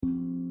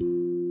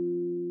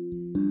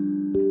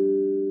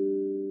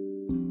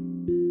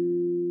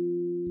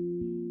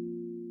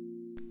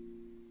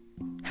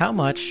How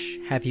much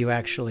have you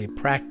actually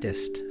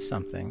practiced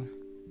something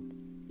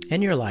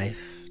in your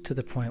life to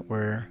the point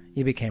where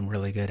you became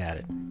really good at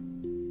it?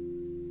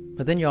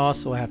 But then you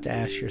also have to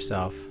ask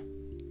yourself,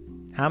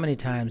 how many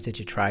times did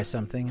you try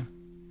something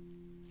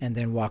and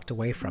then walked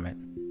away from it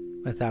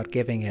without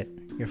giving it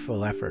your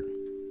full effort?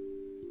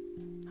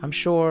 I'm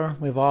sure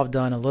we've all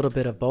done a little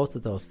bit of both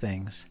of those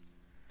things.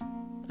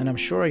 And I'm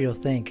sure you'll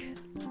think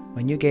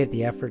when you gave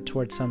the effort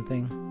towards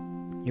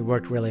something, you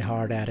worked really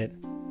hard at it,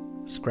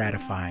 it's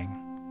gratifying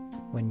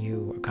when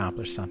you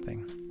accomplish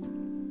something.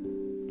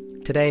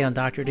 Today on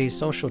Dr. D's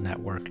Social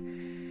Network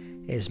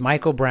is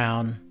Michael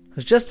Brown,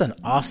 who's just an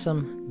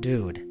awesome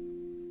dude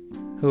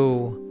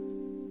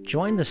who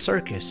joined the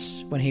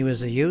circus when he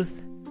was a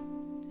youth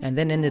and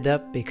then ended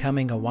up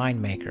becoming a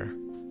winemaker.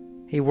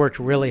 He worked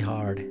really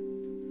hard.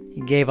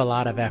 He gave a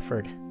lot of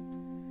effort,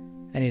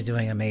 and he's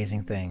doing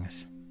amazing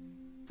things.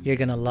 You're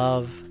going to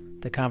love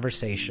the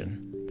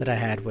conversation that I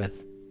had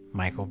with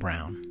Michael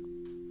Brown.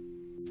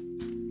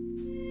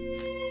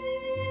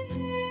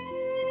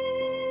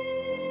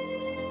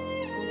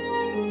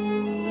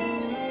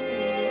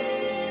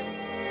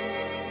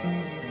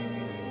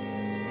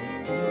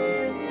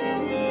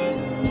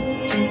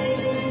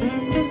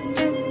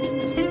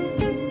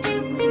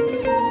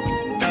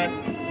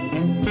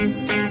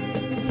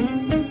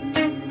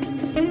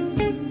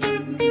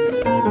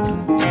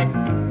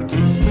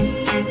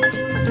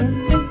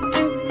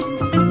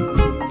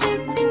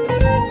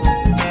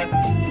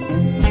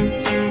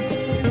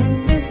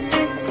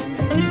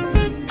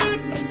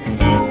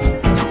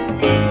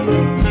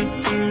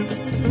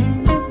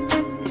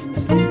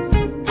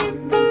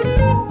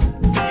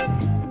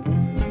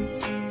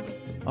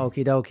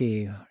 Okie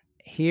dokie.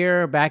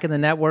 Here, back in the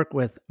network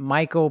with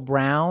Michael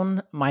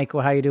Brown.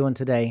 Michael, how you doing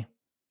today?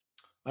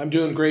 I'm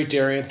doing great,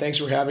 Darian. Thanks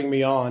for having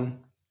me on.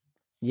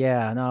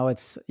 Yeah, no,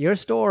 it's your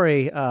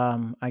story.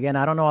 Again,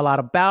 I don't know a lot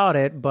about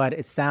it, but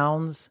it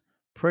sounds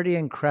pretty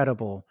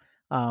incredible.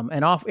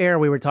 And off air,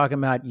 we were talking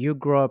about you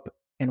grew up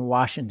in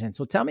Washington.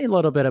 So tell me a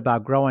little bit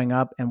about growing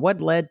up and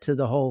what led to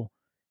the whole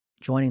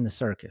joining the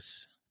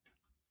circus.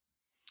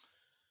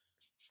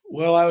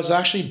 Well, I was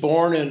actually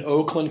born in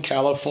Oakland,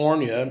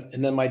 California,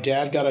 and then my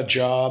dad got a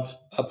job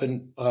up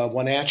in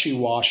Wenatchee,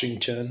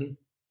 Washington,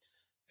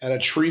 at a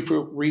tree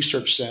fruit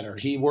research center.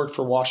 He worked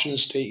for Washington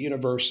State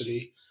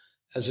University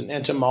as an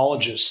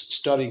entomologist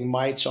studying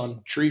mites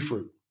on tree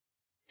fruit.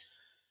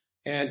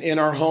 And in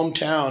our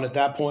hometown, at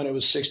that point, it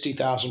was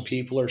 60,000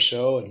 people or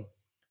so, and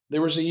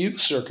there was a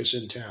youth circus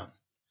in town.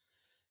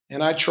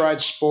 And I tried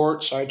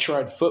sports. I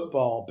tried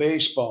football,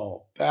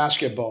 baseball,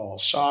 basketball,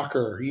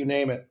 soccer, you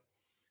name it.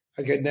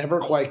 I could never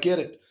quite get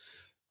it.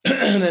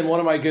 And then one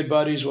of my good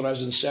buddies, when I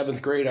was in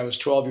seventh grade, I was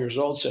 12 years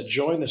old, said,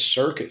 join the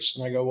circus.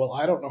 And I go, well,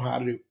 I don't know how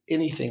to do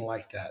anything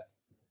like that.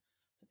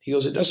 He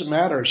goes, it doesn't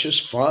matter. It's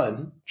just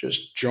fun.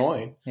 Just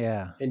join.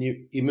 Yeah. And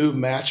you move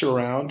mats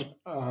around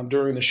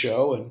during the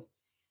show, and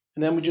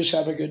then we just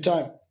have a good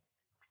time.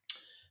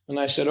 And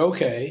I said,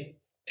 okay.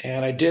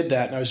 And I did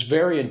that. And I was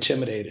very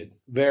intimidated,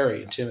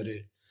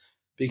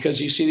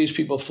 because you see these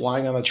people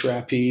flying on the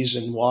trapeze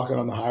and walking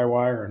on the high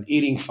wire and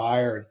eating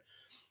fire. And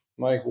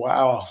I'm like,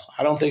 wow,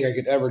 I don't think I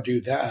could ever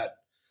do that.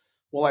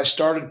 Well, I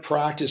started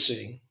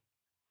practicing,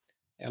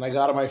 and I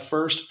got on my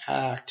first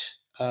act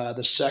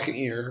the second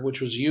year, which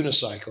was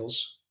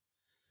unicycles.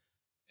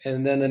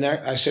 And then the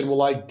next, I said,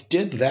 well, I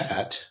did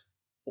that.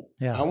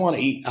 Yeah. I want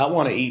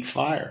to eat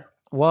fire.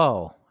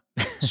 Whoa.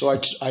 So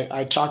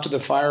I talked to the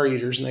fire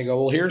eaters, and they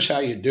go, well, here's how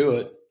you do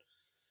it.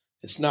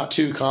 It's not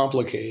too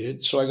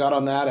complicated. So I got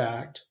on that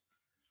act.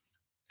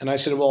 And I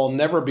said, well, I'll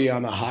never be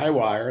on the high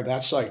wire.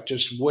 That's like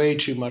just way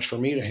too much for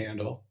me to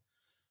handle.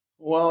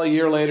 Well, a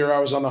year later, I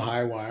was on the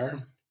high wire.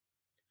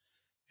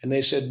 And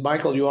they said,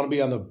 Michael, do you want to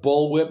be on the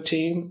bullwhip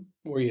team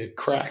where you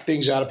crack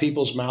things out of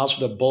people's mouths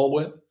with a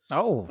bullwhip?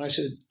 Oh. And I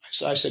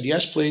said,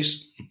 yes,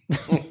 please.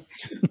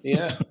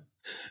 Yeah.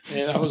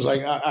 And I was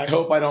like, I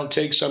hope I don't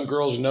take some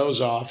girl's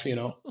nose off,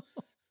 And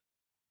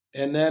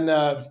then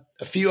a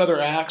few other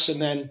acts.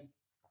 And then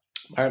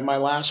my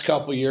last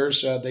couple of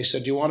years, they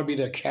said, do you want to be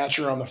the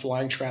catcher on the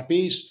flying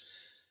trapeze?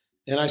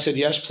 And I said,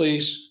 yes,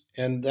 please.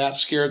 And that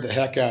scared the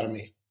heck out of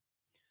me.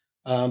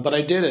 But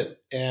I did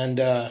it. And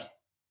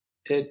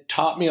it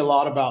taught me a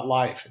lot about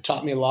life. It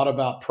taught me a lot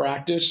about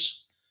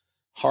practice,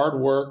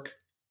 hard work,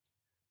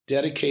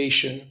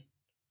 dedication,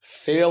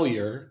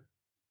 failure,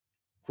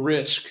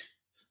 risk,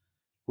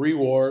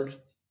 reward,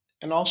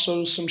 and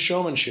also some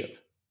showmanship.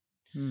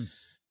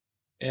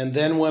 And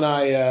then when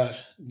I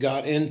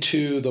got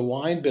into the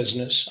wine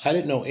business, I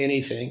didn't know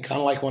anything, kind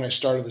of like when I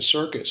started the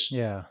circus.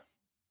 Yeah.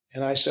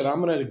 And I said,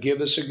 I'm going to give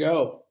this a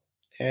go.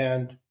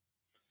 And,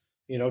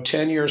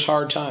 10 years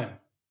hard time.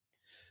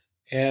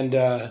 And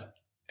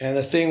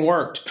the thing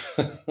worked.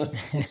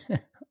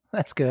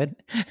 That's good.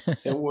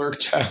 It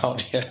worked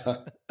out. Yeah.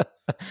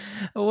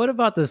 What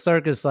about the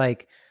circus?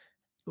 Like,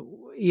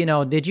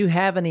 did you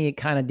have any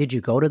did you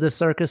go to the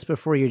circus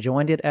before you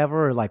joined it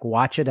ever, or like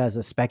watch it as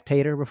a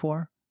spectator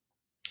before?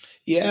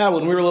 Yeah,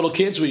 when we were little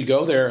kids, we'd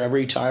go there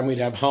every time we'd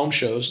have home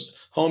shows.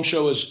 Home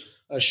show is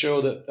a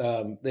show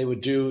that they would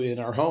do in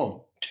our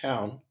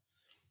hometown,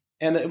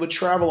 and it would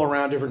travel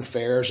around different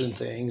fairs and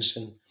things,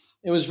 and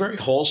it was very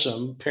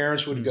wholesome.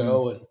 Parents would Mm-hmm.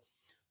 go, and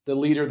the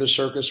leader of the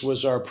circus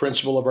was our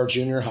principal of our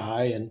junior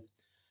high, and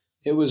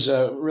it was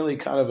really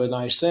kind of a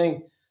nice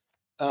thing.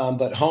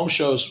 But home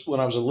shows, when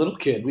I was a little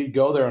kid, we'd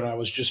go there, and I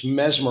was just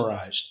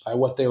mesmerized by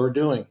what they were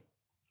doing.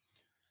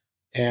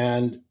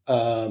 And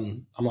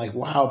I'm like,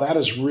 wow, that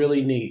is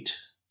really neat.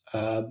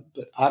 But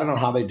I don't know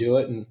how they do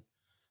it, and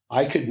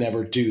I could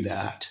never do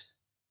that.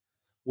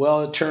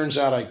 Well, it turns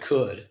out I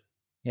could,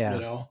 Yeah. you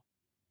know.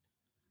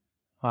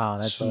 Wow,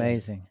 that's So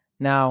amazing.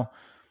 Now,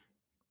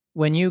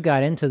 when you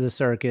got into the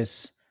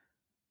circus,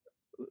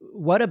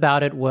 what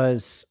about it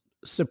was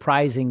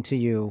surprising to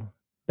you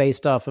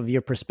based off of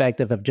your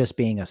perspective of just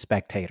being a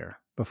spectator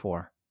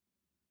before?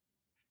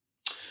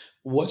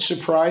 what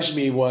surprised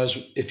me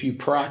was if you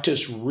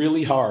practice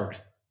really hard,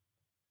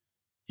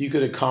 you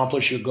could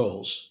accomplish your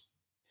goals.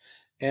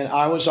 And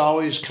I was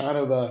always kind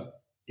of a,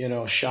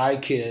 shy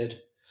kid.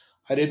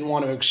 I didn't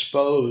want to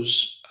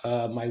expose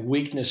my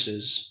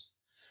weaknesses.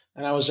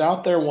 And I was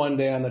out there one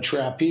day on the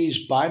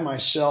trapeze by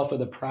myself in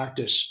the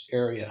practice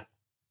area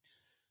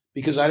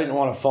because I didn't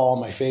want to fall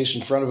on my face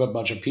in front of a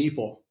bunch of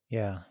people.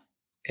 Yeah.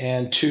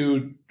 And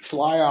to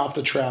fly off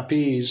the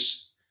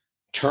trapeze,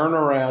 turn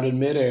around in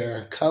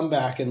midair, come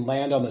back and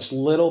land on this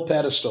little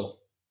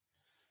pedestal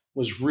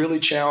was really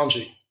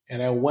challenging.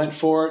 And I went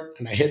for it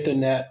and I hit the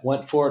net,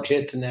 went for it,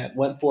 hit the net,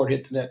 went for it,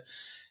 hit the net.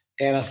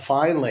 And I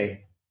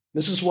finally,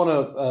 this is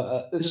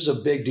this is a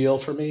big deal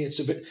for me.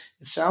 It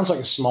sounds like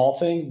a small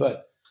thing,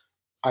 but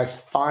I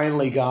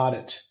finally got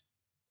it.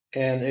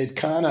 And it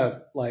kind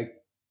of like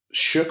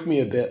shook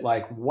me a bit,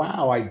 like,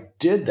 wow, I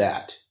did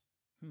that.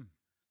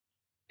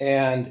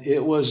 And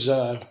it was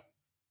kind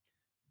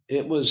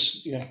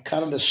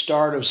of the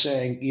start of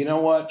saying, you know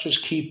what,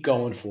 just keep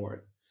going for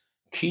it.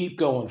 Keep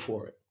going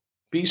for it.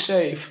 Be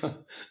safe.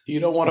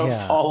 You don't want to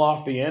fall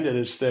off the end of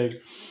this thing.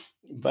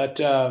 But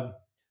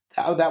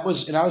that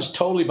was, and I was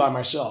totally by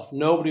myself,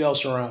 nobody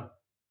else around.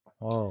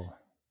 Oh.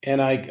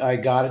 And I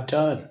got it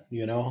done,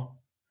 And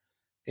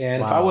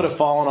if I would have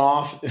fallen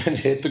off and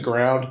hit the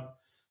ground,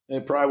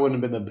 it probably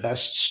wouldn't have been the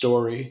best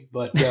story.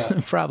 But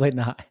probably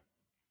not.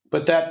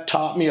 But that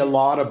taught me a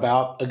lot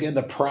about, again,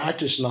 the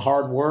practice and the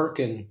hard work.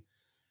 And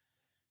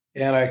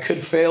I could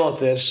fail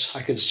at this.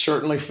 I could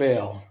certainly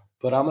fail,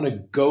 but I'm going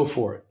to go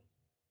for it.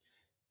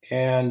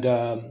 And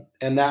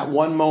that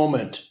one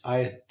moment,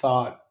 I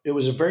thought it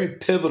was a very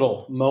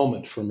pivotal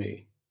moment for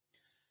me.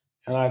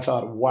 And I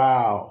thought,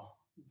 wow,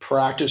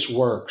 practice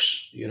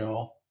works,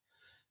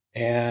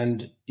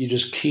 and you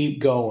just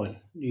keep going.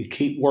 You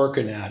keep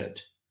working at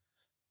it.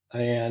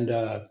 And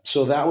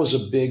so that was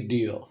a big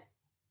deal.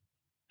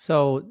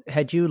 So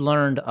had you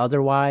learned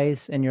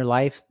otherwise in your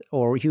life,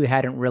 or you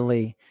hadn't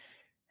really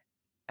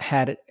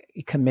had it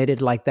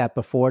committed like that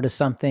before to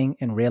something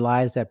and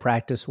realized that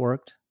practice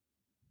worked?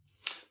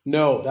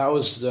 No, that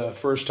was the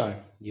first time.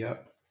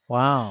 Yep.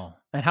 Wow.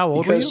 And how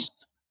old were you?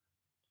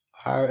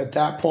 At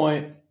that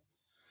point,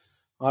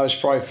 I was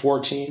probably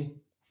 14.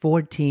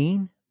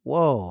 14?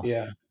 Whoa.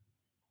 Yeah.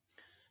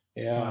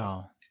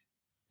 Wow.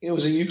 It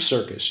was a youth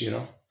circus,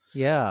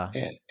 Yeah.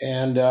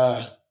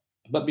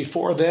 But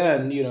before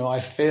then,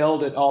 I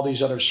failed at all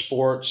these other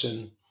sports,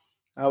 and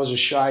I was a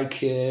shy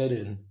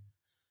kid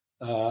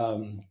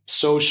and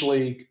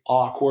socially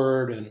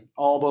awkward and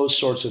all those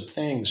sorts of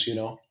things,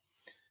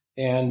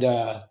 And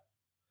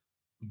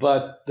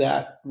but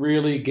that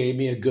really gave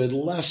me a good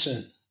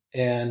lesson,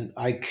 and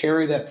I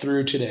carry that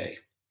through today,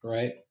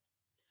 right?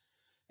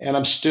 And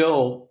I'm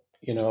still,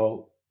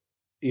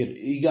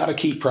 you got to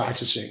keep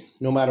practicing,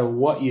 no matter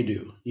what you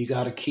do. You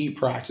got to keep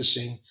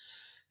practicing.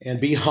 And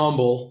be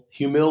humble.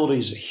 Humility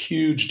is a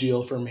huge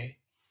deal for me.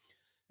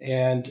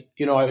 And,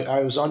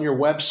 I was on your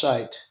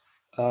website,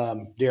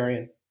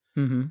 Darian,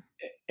 Mm-hmm.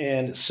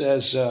 and it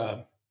says,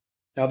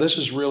 now this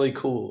is really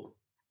cool.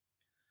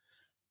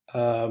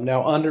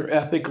 Now, under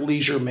Epic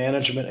Leisure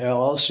Management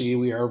LLC,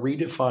 we are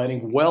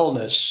redefining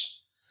wellness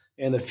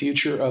and the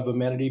future of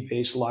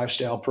amenity-based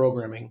lifestyle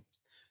programming.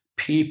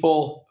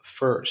 People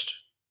first.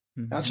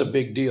 Mm-hmm. That's a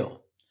big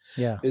deal.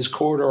 Yeah. Is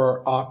core to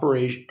our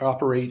operating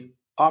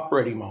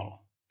model.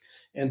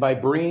 And by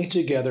bringing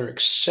together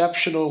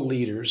exceptional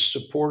leaders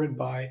supported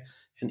by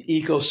an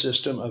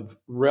ecosystem of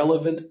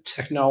relevant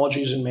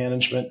technologies and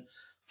management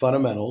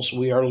fundamentals,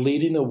 we are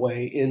leading the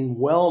way in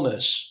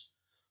wellness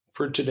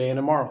for today and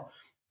tomorrow.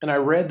 And I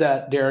read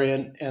that,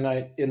 Darian, and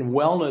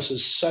wellness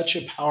is such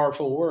a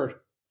powerful word.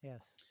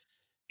 Yes.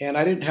 And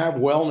I didn't have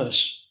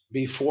wellness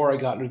before I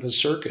got into the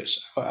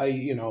circus.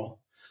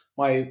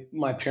 My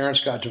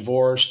parents got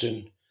divorced,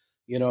 and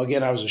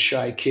again, I was a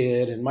shy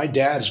kid, and my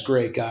dad's a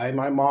great guy.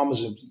 My mom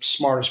was the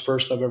smartest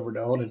person I've ever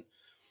known. And,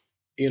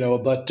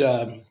 but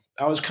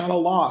I was kind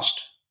of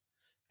lost,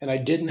 and I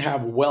didn't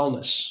have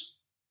wellness.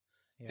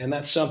 Yeah. And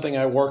that's something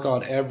I work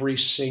on every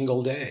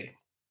single day.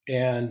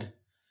 And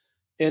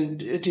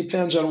it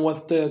depends on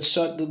what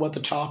the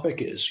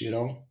topic is,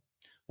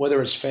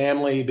 whether it's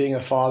family, being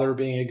a father,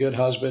 being a good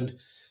husband,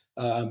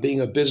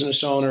 being a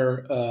business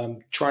owner,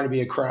 trying to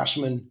be a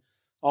craftsman,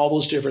 all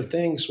those different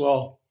things.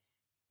 Well,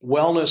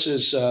 wellness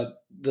is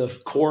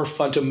the core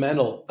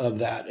fundamental of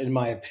that, in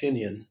my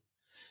opinion.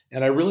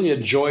 And I really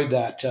enjoyed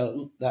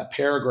that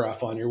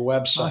paragraph on your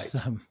website.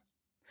 Awesome.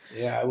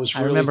 Yeah, it was I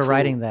really remember cool.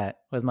 writing that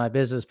with my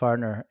business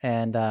partner,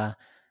 and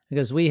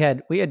because we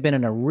had been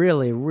in a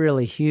really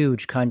really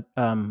huge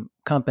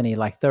company,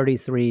 like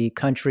 33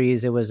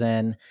 countries it was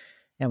in,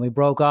 and we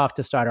broke off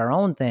to start our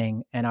own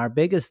thing. And our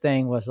biggest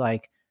thing was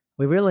like,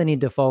 we really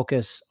need to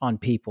focus on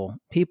people,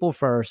 people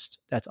first.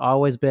 That's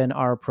always been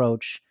our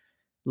approach.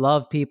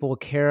 Love people,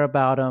 care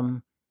about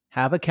them,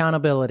 have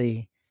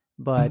accountability,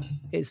 but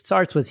it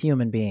starts with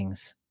human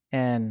beings,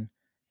 and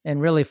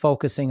really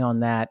focusing on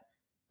that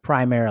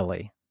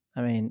primarily.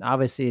 I mean,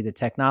 obviously the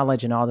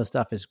technology and all this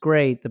stuff is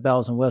great, the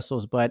bells and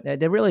whistles, but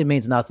it really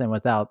means nothing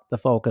without the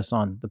focus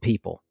on the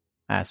people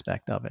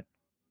aspect of it.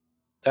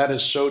 That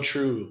is so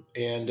true.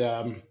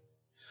 And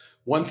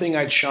one thing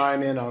I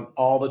chime in on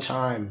all the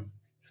time,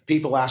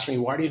 people ask me,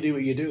 why do you do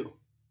what you do?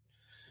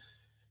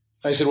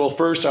 I said, well,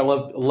 first, I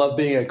love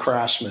being a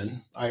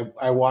craftsman.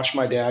 I watched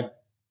my dad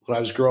when I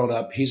was growing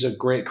up. He's a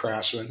great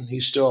craftsman.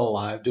 He's still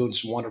alive, doing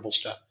some wonderful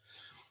stuff.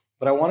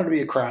 But I wanted to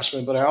be a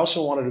craftsman, but I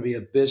also wanted to be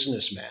a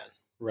businessman,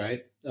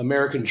 right?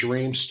 American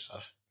dream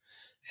stuff.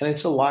 And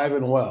it's alive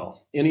and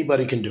well.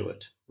 Anybody can do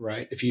it,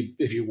 right? If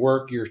you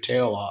work your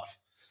tail off.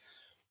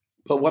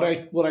 But what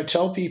I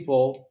tell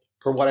people,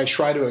 or what I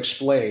try to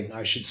explain,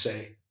 I should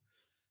say,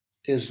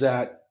 is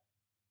that,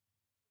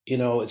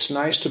 it's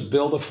nice to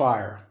build a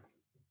fire,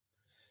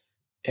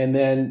 and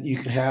then you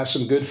can have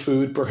some good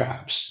food,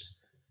 perhaps.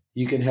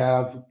 You can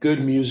have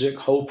good music,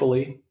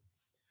 hopefully.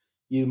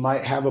 You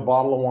might have a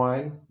bottle of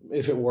wine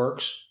if it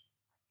works.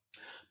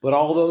 But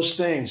all those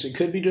things, it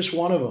could be just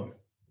one of them,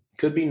 it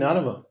could be none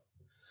of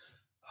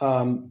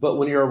them. But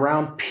when you're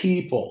around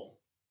people,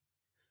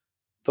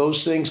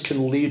 those things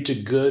can lead to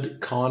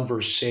good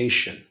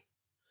conversation.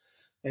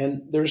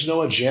 And there's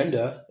no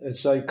agenda.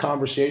 It's like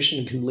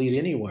conversation can lead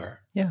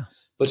anywhere. Yeah.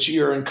 But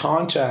you're in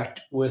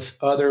contact with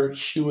other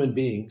human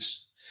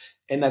beings.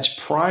 And that's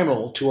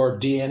primal to our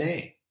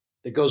DNA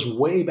that goes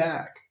way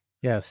back.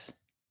 Yes.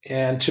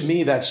 And to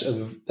me,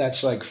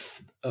 that's like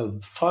a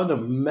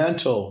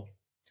fundamental,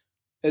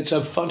 it's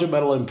of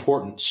fundamental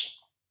importance.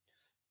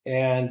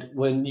 And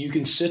when you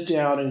can sit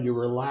down and you're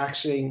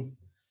relaxing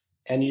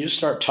and you just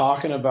start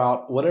talking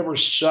about whatever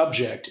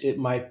subject it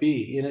might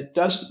be, and it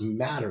doesn't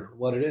matter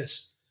what it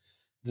is,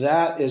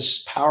 that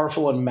is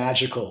powerful and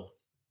magical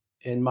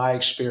in my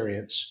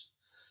experience.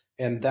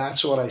 And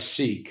that's what I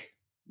seek.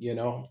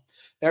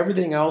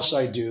 Everything else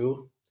I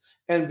do,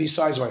 and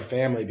besides my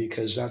family,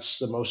 because that's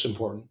the most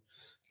important.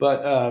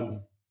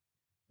 But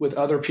with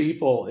other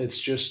people, it's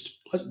just,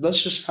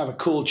 let's just have a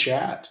cool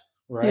chat,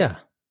 right? Yeah.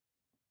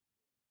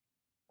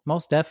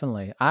 Most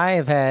definitely. I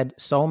have had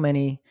so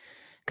many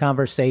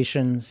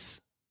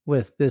conversations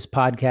with this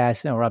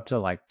podcast, and we're up to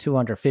like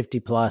 250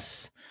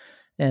 plus.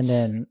 And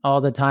then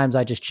all the times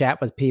I just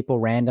chat with people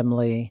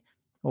randomly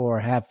or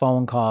have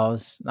phone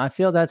calls. I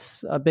feel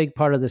that's a big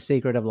part of the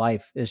secret of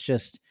life, is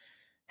just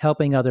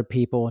helping other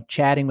people,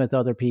 chatting with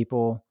other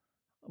people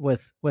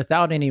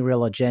without any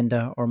real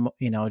agenda, or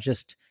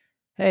just,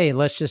 hey,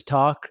 let's just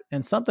talk,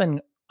 and something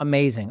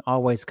amazing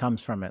always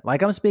comes from it.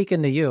 Like I'm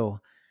speaking to you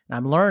and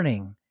I'm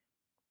learning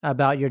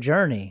about your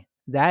journey.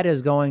 That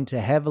is going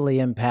to heavily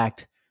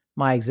impact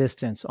my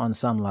existence on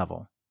some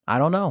level. I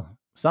don't know.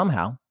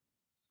 Somehow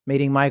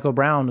meeting Michael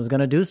Brown is going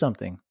to do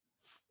something,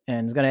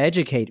 and it's going to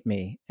educate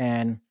me,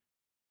 and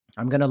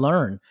I'm going to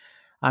learn.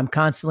 I'm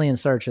constantly in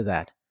search of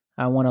that.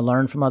 I want to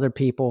learn from other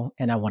people,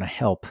 and I want to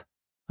help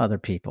other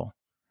people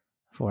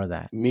for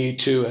that. Me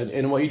too.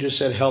 And what you just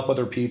said, help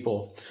other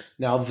people.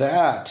 Now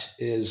that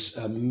is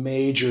a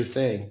major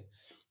thing.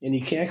 And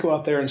you can't go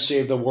out there and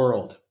save the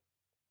world.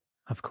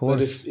 Of But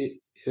course.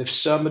 if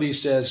somebody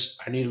says,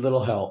 I need a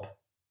little help,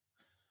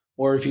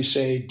 or if you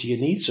say, do you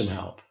need some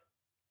help?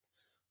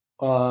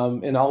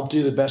 And I'll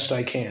do the best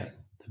I can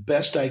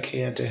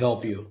to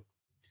help you.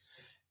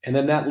 And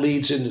then that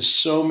leads into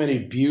so many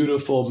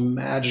beautiful,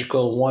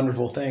 magical,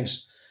 wonderful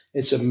things.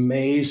 It's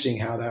amazing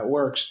how that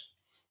works.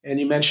 And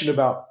you mentioned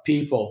about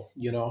people.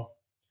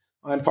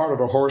 I'm part of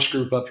a horse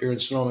group up here in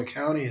Sonoma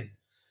County, and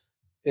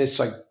it's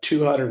like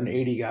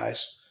 280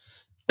 guys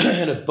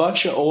and a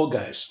bunch of old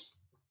guys.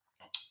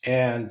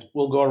 And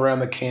we'll go around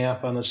the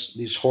camp on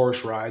these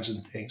horse rides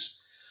and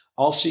things.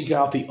 I'll seek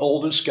out the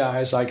oldest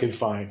guys I can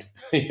find,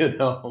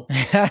 I'll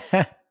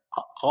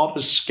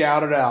just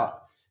scout it out.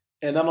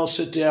 And then I'll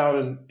sit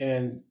down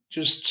and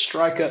just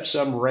strike up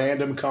some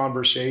random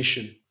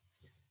conversation.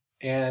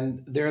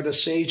 And they're the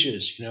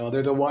sages,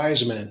 they're the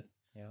wise men.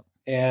 Yep.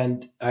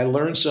 And I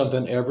learn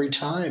something every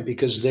time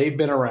because they've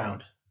been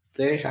around.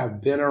 They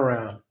have been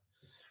around.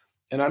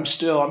 And I'm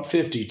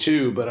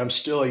 52, but I'm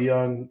still a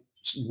young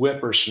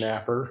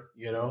whippersnapper,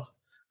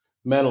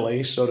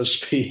 mentally, so to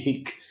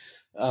speak.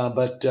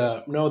 But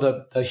no,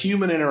 the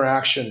human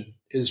interaction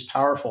is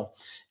powerful.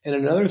 And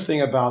another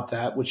thing about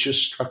that, which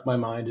just struck my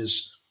mind,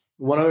 is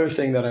one other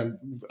thing that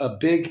I'm a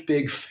big,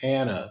 big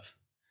fan of,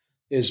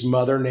 is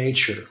Mother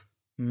Nature.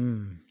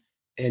 Mm.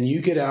 And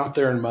you get out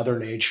there in Mother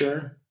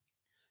Nature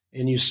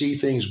and you see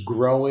things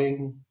growing,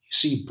 you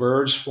see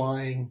birds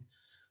flying,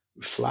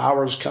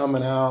 flowers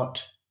coming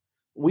out.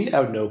 We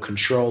have no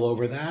control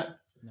over that.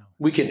 No.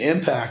 We can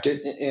impact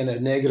it in a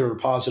negative or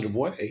positive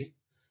way,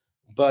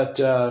 but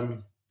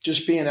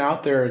just being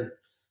out there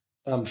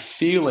and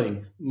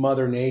feeling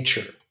Mother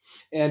Nature.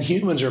 And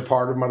humans are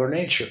part of Mother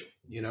Nature.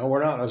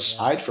 We're not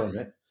aside from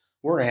it.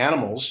 We're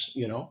animals,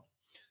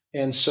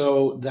 and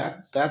so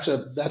that's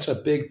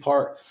a big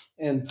part.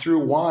 And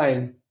through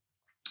wine,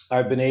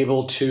 I've been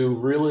able to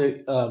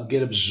really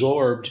get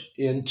absorbed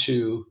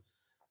into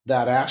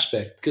that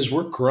aspect because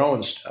we're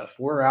growing stuff.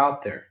 We're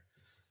out there.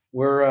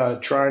 We're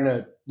trying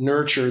to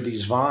nurture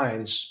these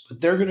vines,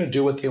 but they're going to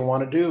do what they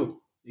want to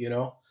do.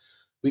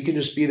 We can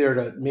just be there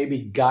to maybe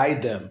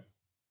guide them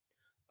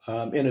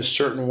in a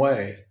certain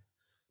way.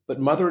 But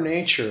Mother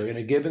Nature, in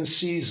a given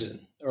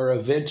season or a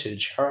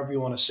vintage, however you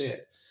want to say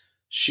it,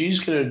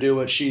 she's going to do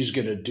what she's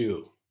going to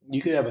do.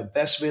 You could have a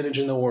best vintage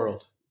in the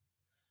world,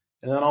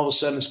 and then all of a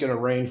sudden it's going to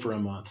rain for a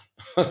month.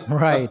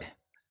 Right.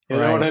 You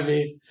know what I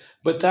mean?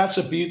 But that's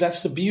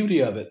the beauty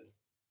of it.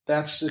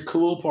 That's the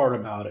cool part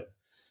about it,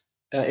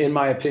 in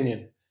my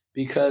opinion,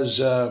 because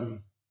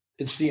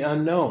it's the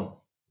unknown,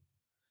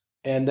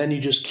 and then you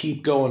just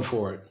keep going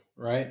for it,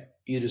 right?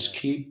 You just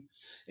keep,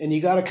 and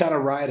you got to kind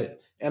of ride it.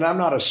 And I'm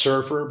not a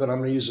surfer, but I'm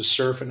going to use a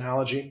surf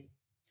analogy.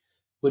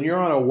 When you're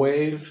on a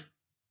wave,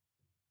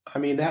 I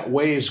mean, that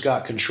wave's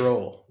got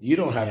control. You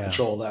don't have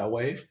control of that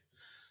wave.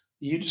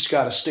 You just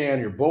got to stay on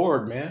your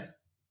board, man.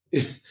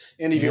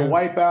 And if you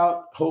wipe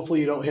out,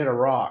 hopefully you don't hit a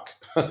rock.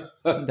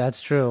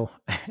 That's true.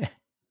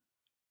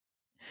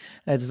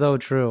 That's so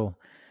true.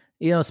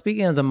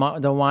 Speaking of the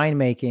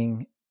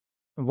winemaking,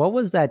 what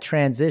was that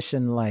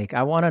transition like?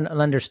 I want to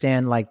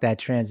understand like that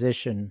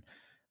transition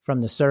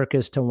from the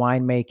circus to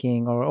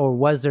winemaking, or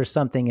was there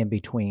something in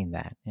between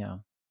that?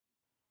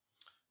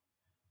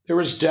 There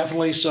was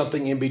definitely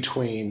something in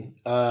between.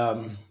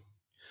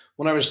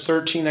 When I was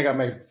 13, I got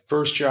my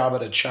first job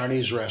at a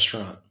Chinese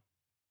restaurant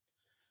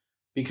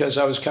because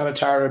I was kind of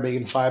tired of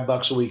making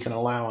 $5 a week in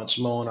allowance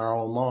mowing our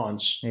own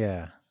lawns.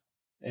 Yeah.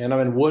 And I'm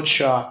in wood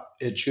shop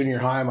at junior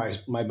high.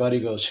 My buddy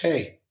goes,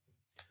 "Hey,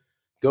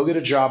 go get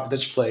a job at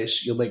this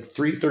place. You'll make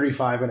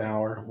 $3.35 an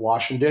hour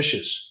washing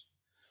dishes."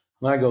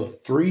 And I go,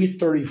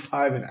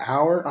 $3.35 an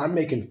hour? I'm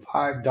making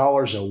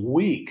 $5 a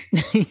week.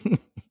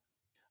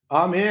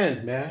 I'm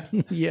in,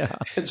 man. Yeah.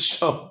 And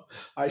so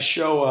I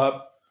show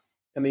up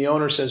and the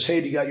owner says,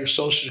 "Hey, do you got your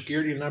social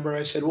security number?"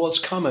 I said, "Well, it's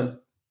coming."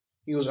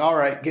 He goes, "All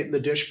right, get in the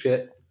dish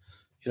pit."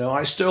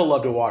 I still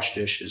love to wash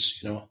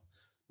dishes.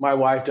 My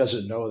wife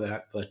doesn't know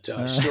that, but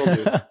I still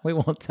do. We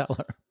won't tell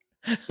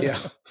her. Yeah.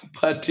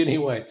 But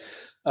anyway,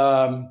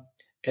 and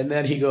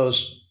then he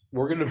goes,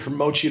 "We're going to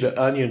promote you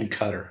to onion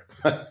cutter."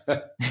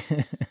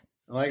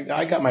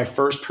 I got my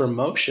first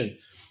promotion,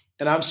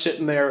 and I'm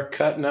sitting there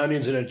cutting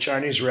onions in a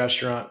Chinese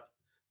restaurant,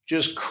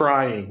 just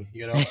crying,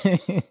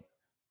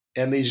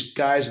 And these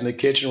guys in the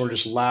kitchen were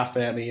just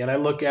laughing at me. And I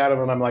look at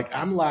them and I'm like,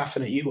 I'm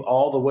laughing at you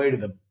all the way to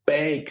the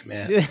bank,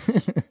 man.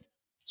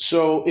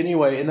 So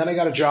anyway, and then I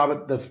got a job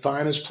at the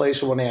finest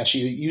place in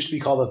Wenatchee. It used to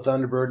be called the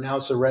Thunderbird. Now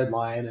it's the Red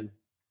Lion.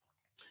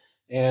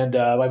 And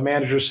my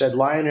manager said,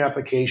 "Lie in your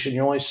application.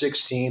 You're only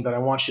 16, but I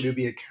want you to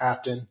be a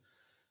captain,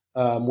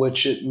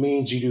 which it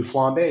means you do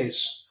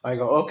flambés." I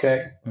go,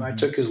 "Okay." Mm-hmm. I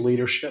took his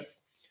leadership.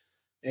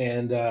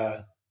 And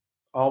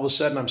all of a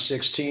sudden I'm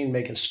 16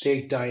 making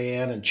steak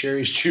Diane and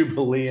Cherry's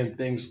Jubilee and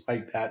things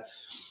like that.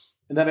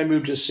 And then I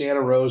moved to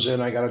Santa Rosa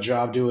and I got a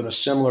job doing a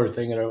similar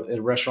thing at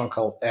a restaurant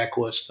called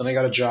Equus. Then I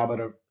got a job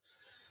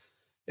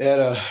at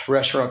a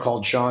restaurant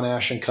called John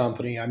Ash and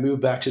Company. I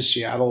moved back to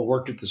Seattle,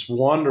 worked at this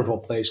wonderful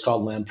place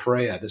called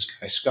Lamprey. This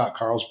guy, Scott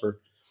Carlsberg,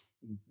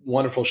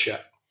 wonderful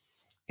chef.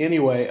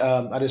 Anyway,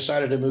 I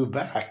decided to move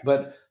back,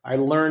 but I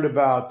learned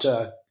about,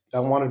 I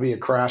wanted to be a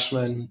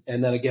craftsman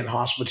and then again,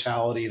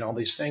 hospitality and all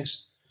these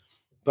things.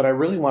 But I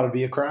really wanted to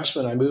be a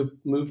craftsman. I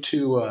moved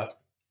to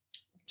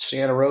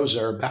Santa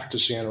Rosa, or back to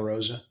Santa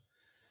Rosa.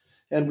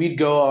 And we'd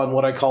go on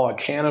what I call a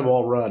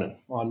cannonball run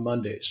on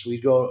Mondays.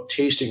 We'd go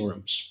tasting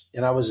rooms.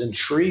 And I was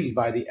intrigued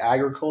by the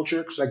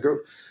agriculture because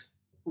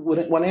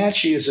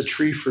Wenatchee is a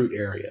tree fruit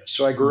area.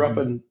 So I grew up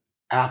in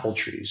apple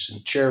trees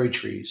and cherry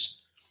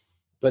trees.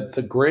 But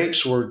the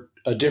grapes were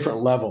a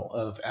different level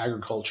of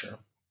agriculture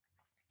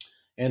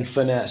and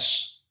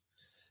finesse.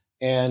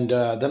 And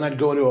then I'd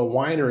go to a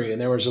winery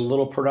and there was a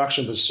little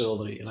production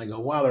facility. And I go,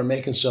 wow, they're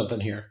making something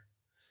here.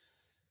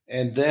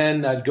 And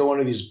then I'd go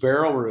into these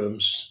barrel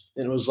rooms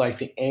and it was like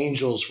the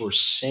angels were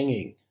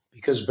singing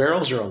because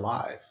barrels are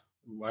alive,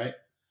 right?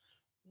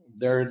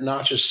 They're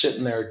not just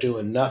sitting there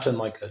doing nothing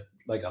like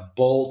a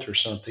bolt or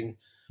something.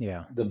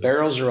 Yeah. The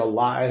barrels are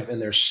alive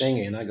and they're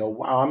singing. And I go,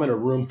 wow, I'm in a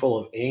room full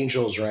of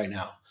angels right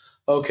now.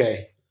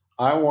 Okay,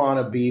 I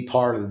want to be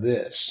part of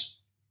this.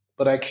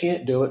 But I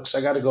can't do it because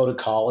I got to go to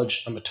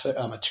college. I'm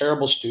a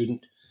terrible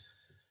student.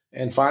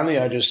 And finally,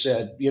 I just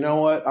said, you know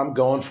what? I'm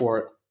going for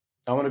it.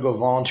 I'm going to go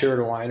volunteer at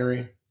a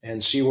winery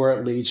and see where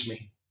it leads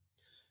me.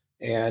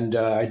 And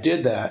I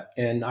did that.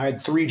 And I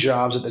had 3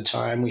 jobs at the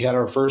time. We had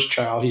our first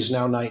child. He's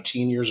now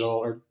 19 years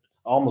old, or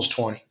almost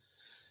 20.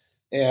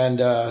 And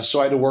so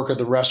I had to work at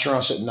the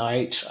restaurants at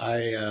night.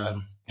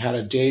 I had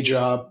a day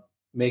job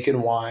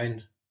making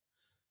wine,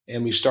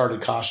 and we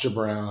started Costa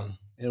Brown.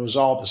 And it was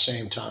all at the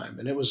same time.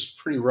 And it was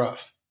pretty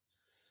rough.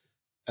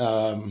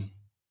 Um,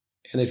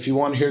 and if you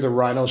want to hear the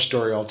rhino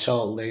story, I'll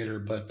tell it later.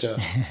 But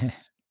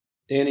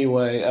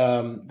anyway,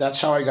 that's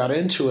how I got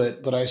into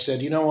it. But I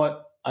said, you know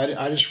what?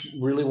 I just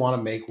really want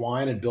to make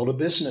wine and build a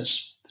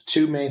business. The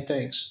two main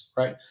things,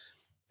 right?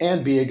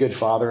 And be a good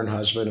father and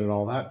husband and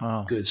all that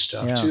Oh, good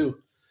stuff yeah. too.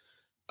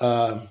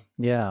 Um,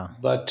 Yeah.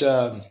 but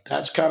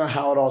that's kind of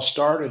how it all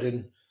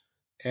started,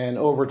 and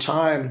over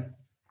time,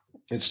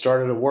 it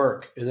started to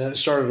work, and then it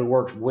started to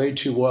work way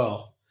too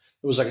well.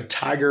 It was like a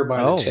tiger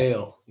by the Oh.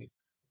 tail,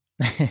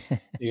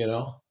 you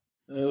know.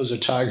 It was a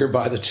tiger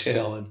by the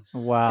tail, and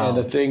Wow.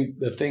 the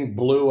thing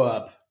blew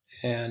up,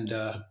 and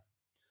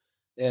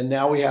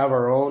now we have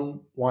our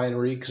own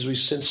winery because we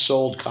since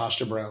sold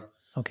Costa Brown,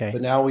 but Okay.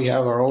 now we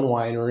have our own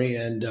winery,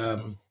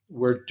 and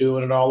we're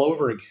doing it all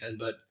over again.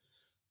 But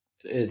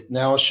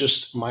now it's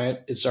just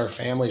it's our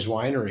family's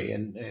winery,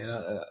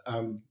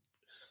 and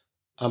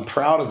I'm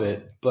proud of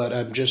it, but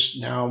I'm just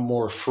now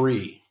more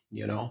free.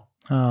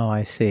 Oh,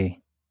 I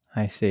see.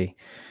 I see.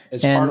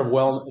 It's part And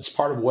of it's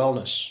part of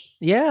wellness.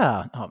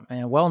 yeah, oh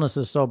man, wellness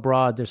is so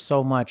broad. There's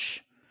so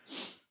much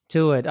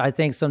to it. I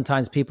think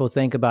sometimes people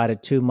think about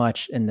it too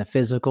much in the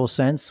physical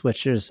sense,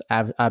 which is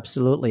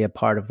absolutely a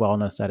part of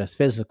wellness that is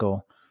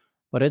physical,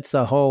 but it's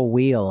a whole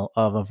wheel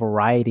of a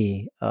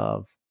variety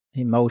of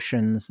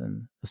emotions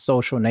and the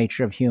social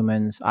nature of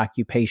humans,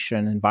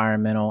 occupation,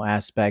 environmental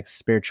aspects,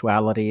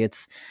 spirituality.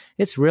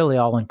 It's really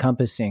all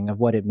encompassing of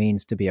what it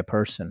means to be a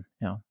person.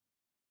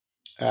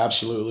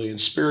 Absolutely,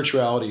 and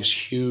spirituality is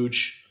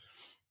huge,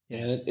 Yeah.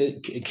 and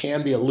it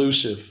can be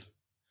elusive,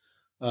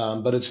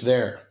 but it's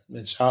there.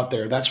 It's out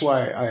there. That's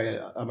why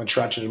I'm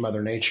attracted to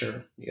Mother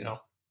Nature.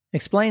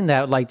 Explain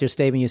that, like your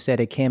statement. You said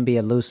it can be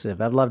elusive.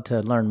 I'd love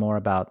to learn more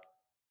about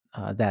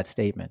that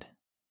statement.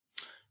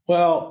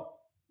 Well,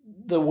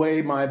 the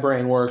way my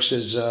brain works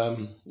is,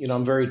 I'm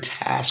very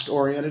task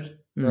oriented,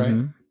 right?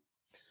 Mm-hmm.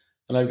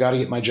 And I've got to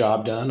get my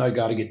job done. I've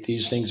got to get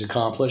these things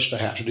accomplished. I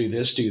have to do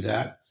this, do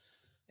that,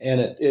 and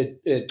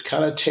it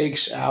kind of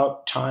takes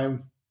out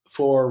time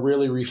for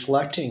really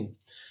reflecting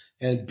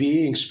and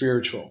being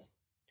spiritual.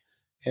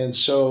 And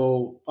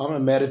so I'm a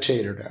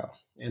meditator now,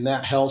 and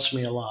that helps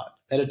me a lot.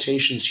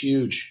 Meditation's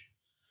huge,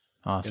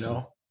 you Awesome.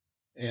 know,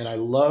 and I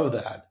love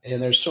that.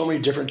 And there's so many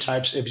different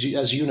types,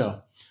 as you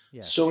know,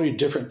 Yes. so many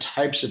different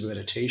types of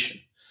meditation.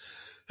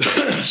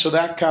 So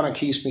that kind of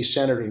keeps me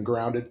centered and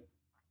grounded,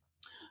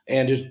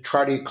 and to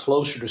try to get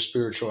closer to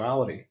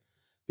spirituality.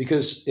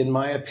 Because, in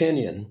my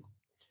opinion,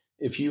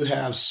 if you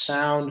have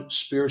sound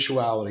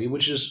spirituality,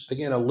 which is,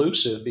 again,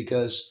 elusive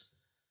because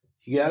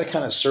you got to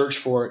kind of search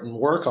for it and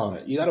work on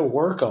it. You got to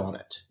work on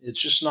it.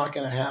 It's just not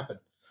going to happen.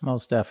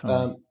 Most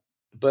definitely.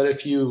 But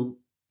if you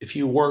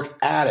work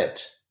at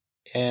it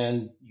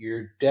and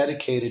you're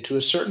dedicated to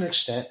a certain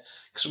extent,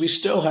 because we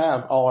still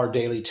have all our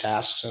daily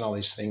tasks and all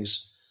these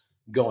things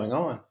going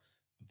on,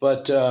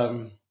 but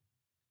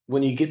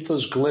when you get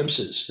those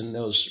glimpses and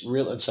those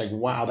real, it's like,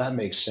 wow, that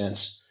makes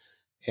sense.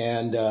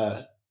 And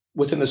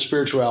within the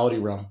spirituality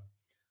realm,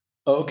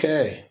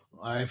 okay,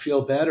 I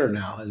feel better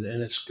now, and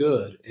it's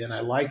good, and I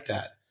like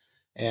that,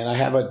 and I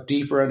have a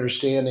deeper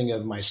understanding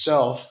of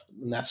myself,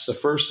 and that's the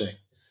first thing,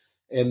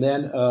 and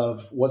then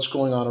of what's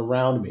going on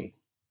around me.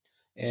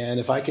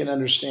 And if I can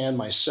understand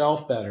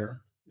myself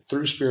better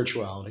through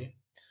spirituality,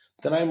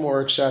 then I'm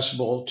more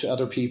accessible to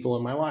other people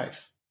in my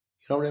life.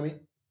 You know what I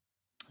mean?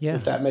 Yeah.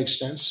 If that makes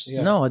sense.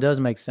 Yeah. No, it does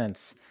make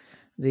sense.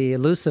 The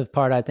elusive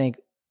part, I think,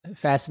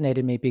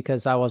 fascinated me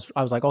because I was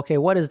like, okay,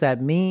 what does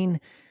that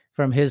mean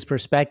from his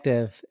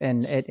perspective?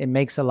 And it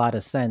makes a lot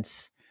of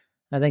sense.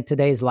 I think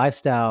today's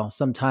lifestyle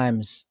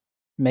sometimes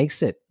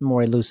makes it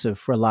more elusive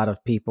for a lot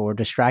of people. We're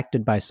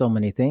distracted by so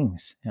many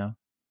things.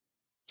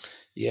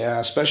 Yeah,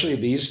 especially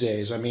these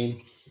days. I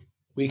mean,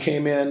 we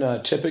came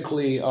in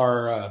typically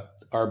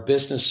our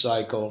business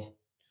cycle.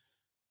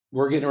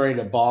 We're getting ready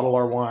to bottle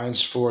our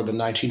wines for the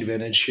 19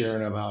 vintage here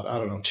in about, I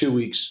don't know, 2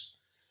 weeks,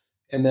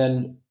 and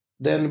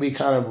then we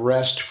kind of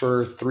rest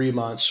for 3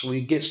 months.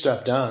 We get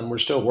stuff done. We're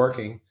still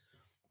working,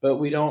 but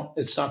we don't.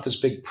 It's not this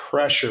big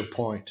pressure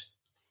point.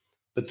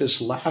 But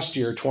this last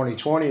year,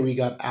 2020, we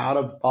got out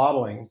of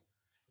bottling,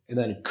 and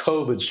then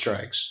COVID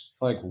strikes.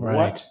 Like, Right.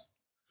 what?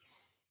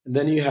 And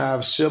then you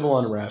have civil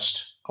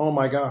unrest. Oh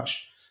my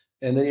gosh.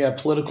 And then you have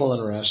political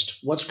unrest.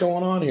 What's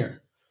going on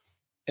here?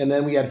 And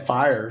then we had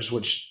fires,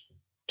 which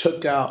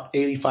took out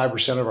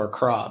 85% of our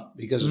crop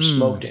because of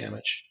smoke Mm.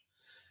 damage.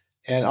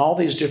 And all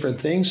these different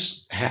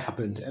things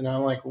happened. And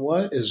I'm like,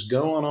 what is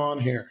going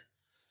on here?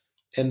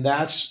 And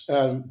that's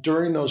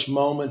during those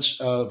moments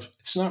of,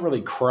 it's not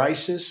really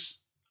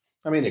crisis.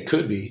 I mean, it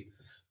could be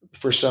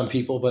for some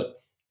people,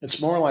 but it's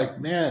more like,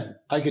 man,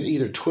 I could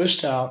either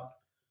twist out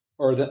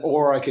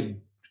or I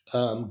could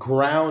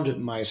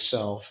ground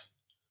myself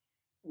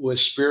with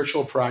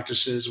spiritual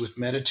practices, with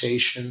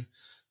meditation,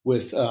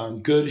 with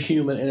good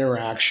human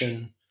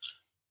interaction.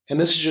 And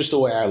this is just the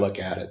way I look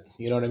at it.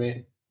 You know what I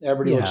mean?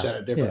 Everybody looks Yeah. at it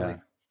Yeah. differently.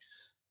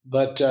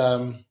 But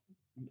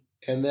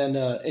and then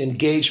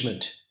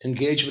engagement.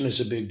 Engagement is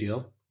a big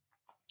deal.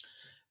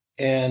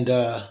 And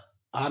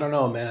I don't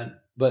know, man.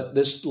 But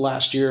this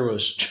last year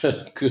was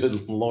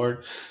good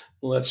Lord.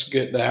 Let's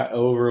get that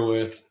over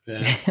with,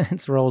 man.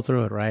 Let's roll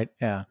through it, right?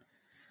 Yeah.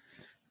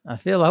 I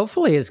feel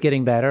hopefully it's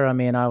getting better. I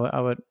mean, I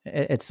would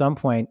at some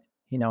point,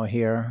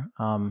 here.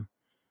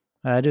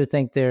 I do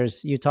think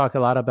you talk a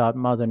lot about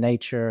Mother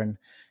Nature,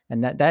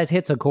 and that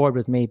hits a chord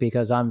with me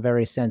because I'm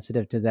very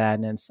sensitive to that.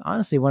 And it's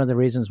honestly one of the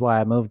reasons why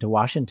I moved to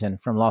Washington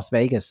from Las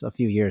Vegas a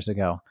few years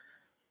ago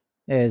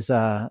is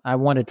I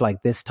wanted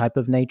like this type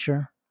of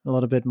nature a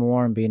little bit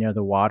more and be near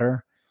the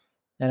water.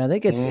 And I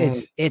think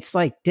Mm, it's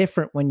like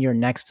different when you're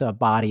next to a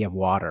body of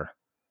water.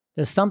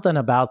 There's something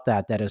about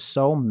that is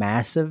so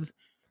massive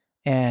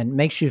and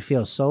makes you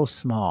feel so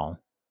small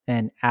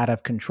and out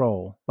of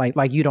control.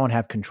 Like you don't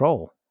have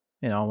control.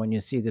 When you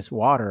see this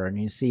water and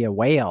you see a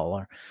whale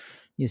or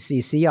you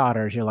see sea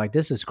otters, you're like,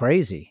 this is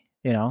crazy.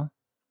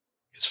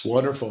 it's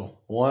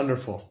wonderful.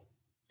 Wonderful.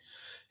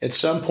 At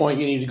some point,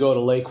 you need to go to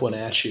Lake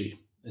Wenatchee.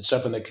 It's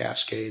up in the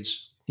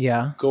Cascades.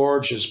 Yeah.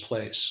 Gorgeous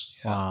place.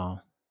 Yeah.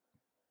 Wow.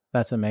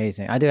 That's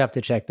amazing. I do have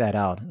to check that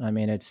out. I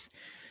mean, it's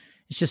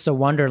just a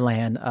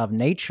wonderland of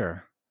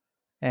nature.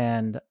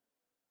 And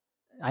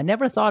I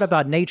never thought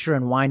about nature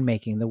and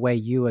winemaking the way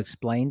you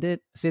explained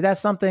it. See,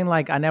 that's something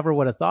like I never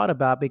would have thought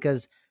about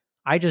because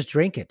I just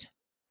drink it.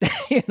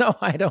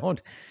 I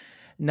don't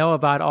know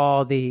about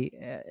all the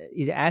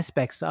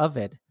aspects of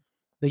it.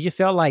 But you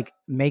felt like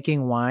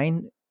making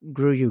wine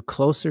grew you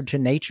closer to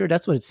nature.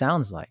 That's what it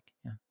sounds like.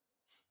 Yeah.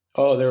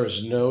 Oh, there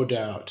is no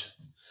doubt.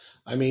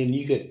 I mean,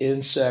 you get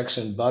insects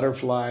and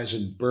butterflies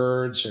and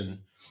birds and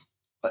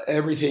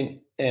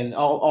everything and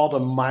all the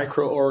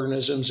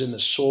microorganisms in the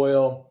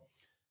soil.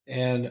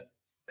 And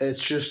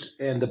it's just,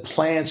 and the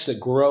plants that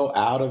grow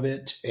out of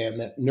it and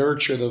that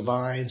nurture the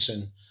vines.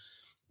 And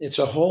it's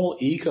a whole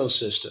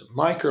ecosystem,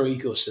 micro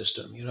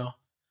ecosystem.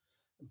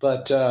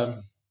 But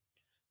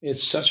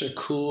it's such a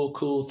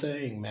cool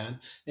thing, man.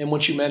 And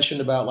what you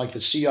mentioned about like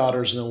the sea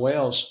otters and the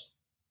whales,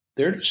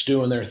 they're just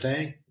doing their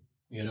thing,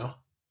 you know?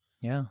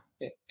 Yeah.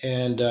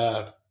 And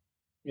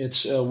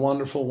it's a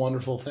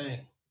wonderful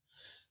thing.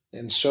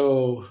 And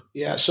so,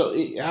 yeah, so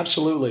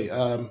absolutely.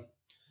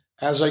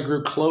 As I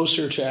grew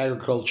closer to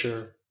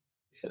agriculture,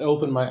 it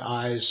opened my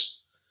eyes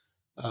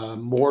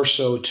more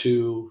so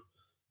to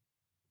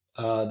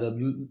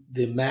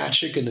the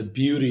magic and the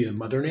beauty of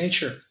Mother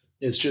Nature.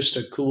 It's just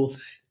a cool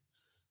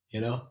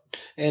thing.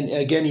 And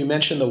again, you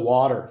mentioned the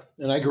water,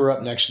 and I grew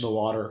up next to the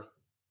water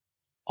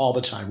all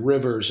the time,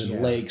 rivers and Yeah.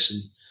 lakes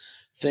and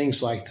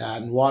things like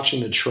that, and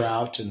watching the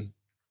trout and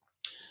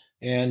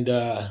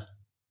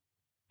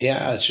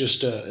yeah,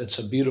 it's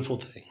a beautiful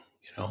thing.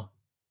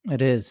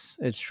 It is.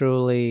 It's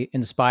truly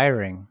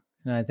inspiring.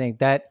 And I think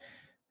that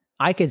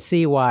I could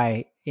see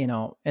why,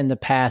 in the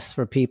past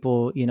for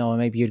people,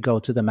 maybe you'd go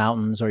to the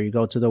mountains or you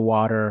go to the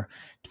water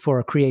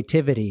for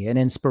creativity and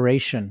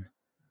inspiration,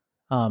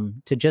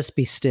 to just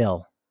be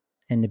still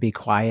and to be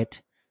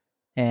quiet.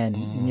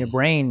 And your Mm,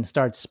 brain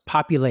starts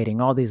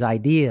populating all these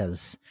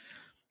ideas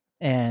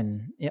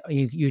and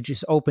you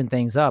just open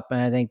things up. And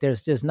I think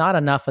there's just not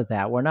enough of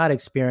that. We're not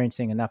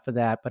experiencing enough of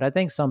that, but I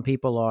think some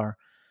people are.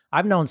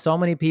 I've known so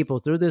many people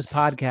through this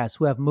podcast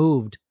who have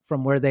moved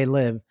from where they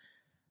live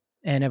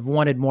and have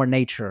wanted more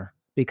nature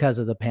because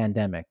of the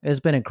pandemic. It's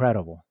been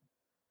incredible.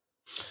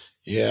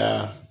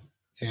 yeah,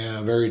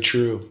 yeah, very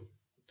true.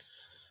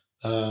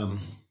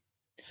 Um,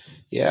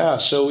 yeah,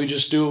 so we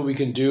just do what we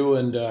can do,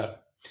 and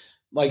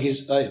like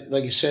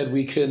you said,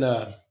 we can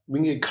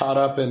get caught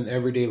up in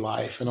everyday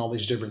life and all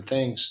these different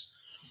things.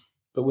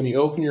 But when you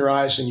open your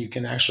eyes and you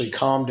can actually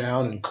calm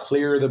down and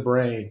clear the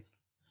brain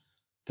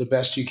the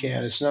best you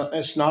can, it's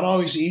not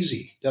always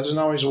easy. It doesn't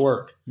always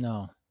work.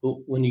 No.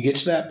 But when you get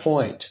to that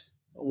point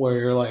where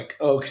you're like,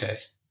 okay,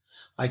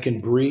 I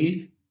can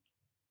breathe,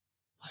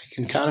 I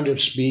can kind of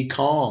just be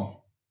calm,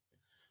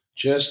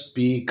 just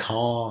be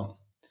calm.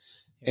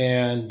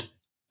 And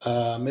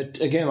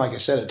again, like I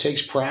said, it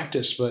takes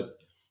practice, but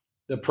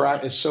the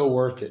practice is so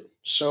worth it.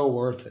 So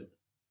worth it.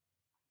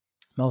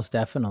 Most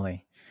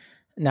definitely.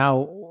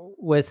 Now,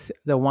 with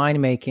the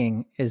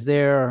winemaking,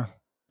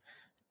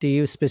 do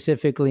you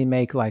specifically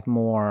make like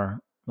more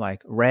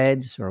like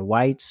reds or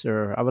whites,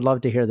 or I would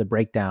love to hear the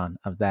breakdown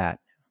of that.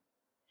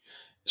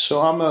 So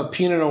I'm a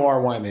Pinot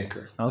Noir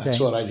winemaker. That's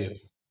Okay. what I do.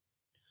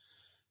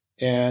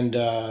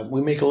 And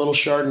we make a little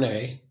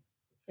Chardonnay,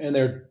 and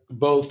they're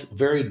both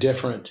very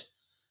different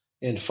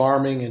in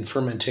farming and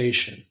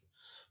fermentation.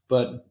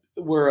 But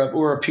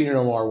we're a Pinot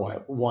Noir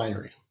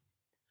winery,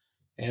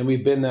 and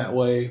we've been that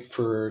way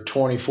for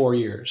 24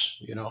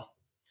 years.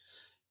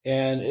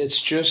 And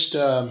it's just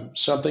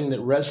something that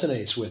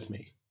resonates with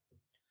me.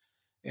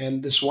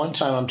 And this one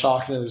time, I'm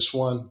talking to this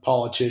one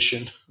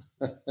politician,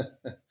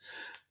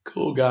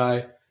 cool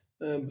guy,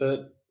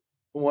 but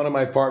one of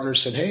my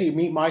partners said, "Hey,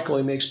 meet Michael.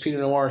 He makes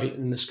Pinot Noir."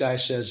 And this guy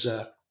says,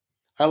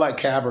 "I like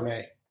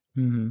Cabernet."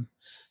 Mm-hmm.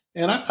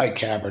 And I like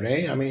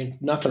Cabernet. I mean,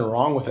 nothing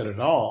wrong with it at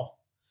all.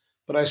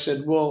 But I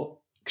said,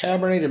 "Well,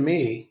 Cabernet to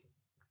me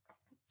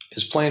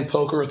is playing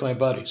poker with my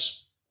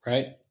buddies,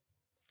 right?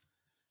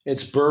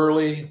 It's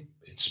burly,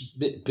 it's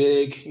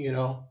big,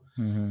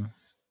 Mm-hmm.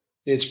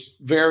 it's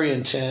very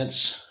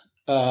intense.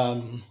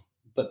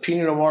 But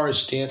Pinot Noir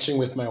is dancing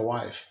with my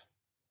wife."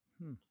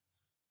 Hmm.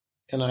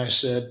 And I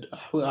said,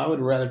 I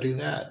would rather do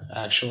that,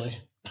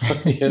 actually,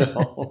 you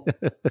know,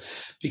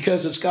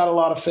 because it's got a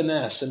lot of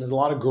finesse and a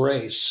lot of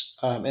grace,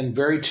 and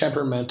very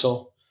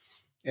temperamental,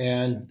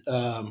 and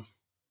but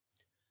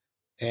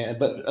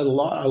a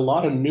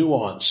lot of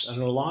nuance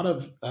and a lot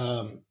of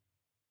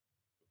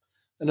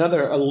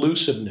another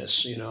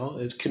elusiveness.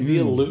 It can be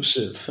Mm.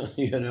 elusive,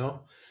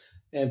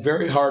 and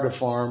very hard to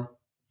farm.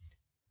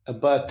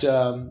 But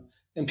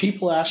and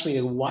people ask me,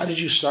 why did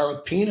you start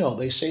with Pinot?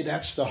 They say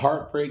that's the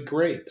heartbreak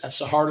grape. That's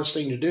the hardest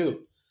thing to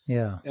do.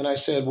 Yeah. And I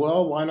said,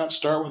 well, why not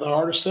start with the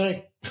hardest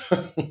thing?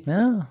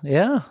 Yeah.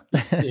 Yeah.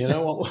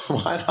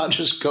 Why not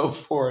just go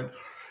for it?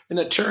 And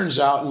it turns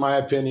out, in my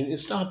opinion,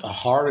 it's not the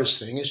hardest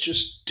thing. It's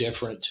just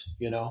different.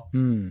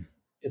 Mm.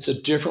 It's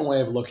a different way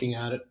of looking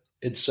at it.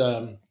 It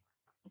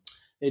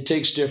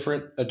takes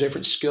a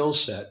different skill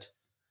set,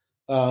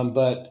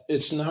 but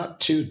it's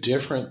not too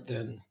different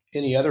than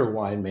any other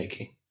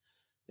winemaking.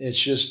 It's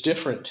just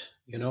different.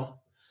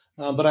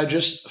 But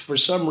for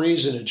some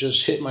reason, it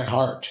just hit my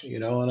heart,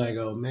 and I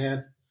go,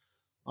 man,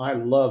 I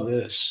love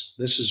this.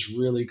 This is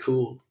really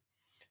cool.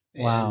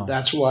 And Wow.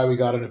 that's why we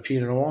got into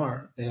Pinot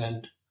Noir.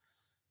 And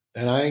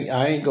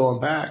I ain't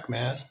going back,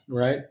 man.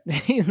 Right?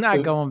 He's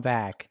not going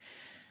back.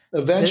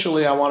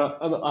 Eventually, I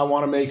want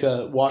to make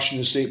a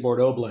Washington State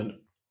Bordeaux blend,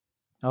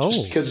 just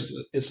Oh,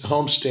 because it's the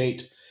home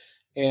state,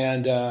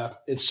 and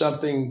it's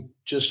something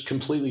just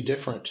completely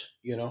different.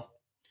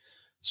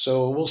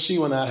 So we'll see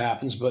when that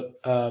happens. But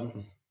I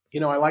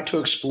like to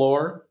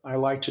explore. I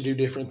like to do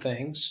different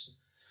things.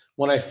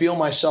 When I feel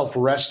myself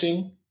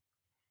resting,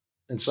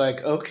 it's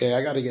like, okay,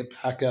 I got to get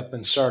back up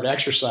and start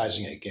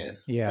exercising again,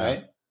 yeah.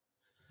 right?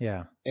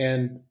 Yeah.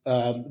 And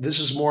this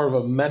is more of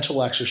a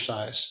mental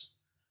exercise,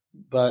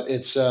 but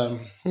it's how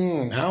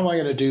am I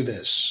going to do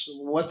this?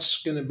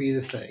 What's going to be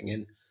the thing?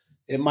 And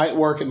it might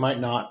work, it might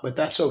not, but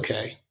that's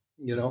okay,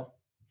 you know.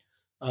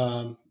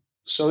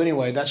 So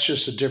anyway, that's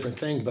just a different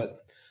thing. But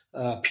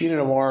Pinot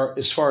Noir,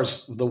 as far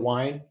as the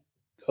wine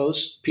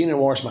goes, Pinot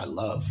Noir is my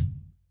love.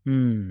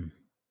 Hmm.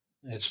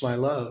 It's my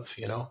love.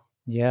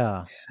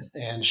 Yeah.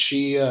 And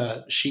she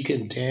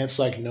can dance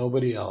like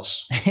nobody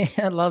else.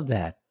 I love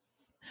that.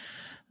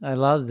 I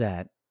love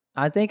that.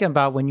 I think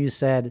about when you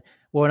said,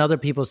 well, when other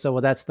people said,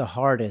 well, that's the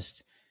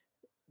hardest.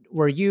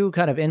 Were you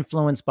kind of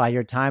influenced by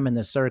your time in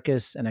the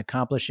circus and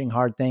accomplishing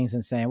hard things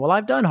and saying, well,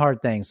 I've done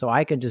hard things, so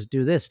I can just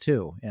do this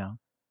too? Yeah.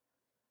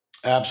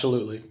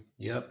 Absolutely.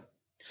 Yep.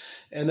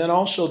 And then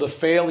also the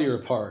failure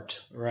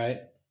part,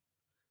 right?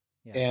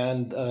 Yeah.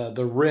 And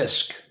the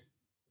risk.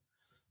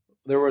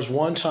 There was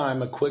one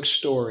time, a quick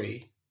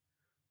story.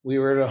 We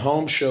were at a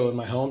home show in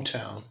my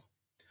hometown.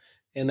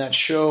 And that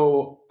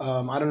show,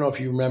 I don't know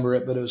if you remember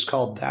it, but it was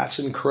called That's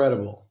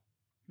Incredible.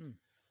 Hmm.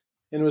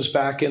 And it was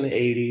back in the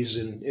 80s.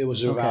 And it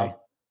was Okay.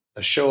 about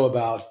a show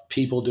about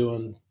people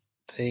doing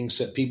things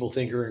that people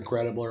think are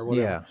incredible or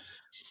whatever. Yeah.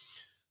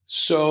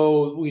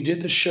 So we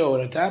did the show.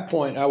 And at that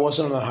point, I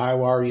wasn't on the high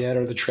wire yet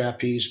or the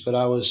trapeze, but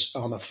I was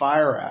on the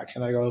fire rack.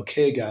 And I go,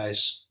 okay,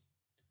 guys,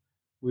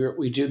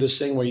 we do this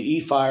thing where you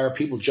eat fire,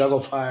 people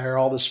juggle fire,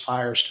 all this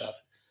fire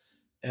stuff.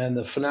 And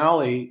the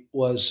finale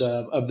was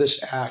of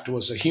this act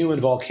was a human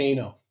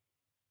volcano,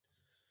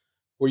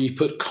 where you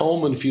put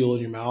Coleman fuel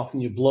in your mouth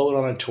and you blow it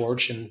on a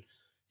torch, and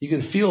you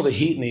can feel the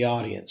heat in the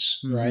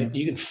audience, right? Mm-hmm.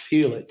 You can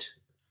feel it.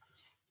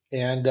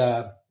 And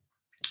I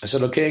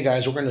said, okay,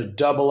 guys, we're going to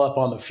double up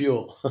on the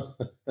fuel.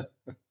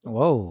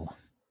 Whoa.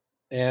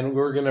 And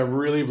we're going to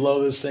really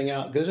blow this thing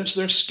out, because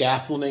there's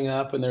scaffolding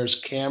up and there's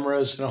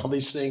cameras and all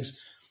these things.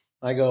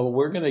 I go,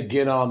 we're going to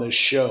get on this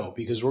show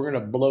because we're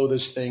going to blow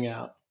this thing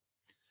out.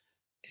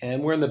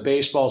 And we're in the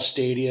baseball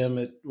stadium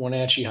at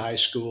Wenatchee High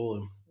School,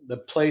 and the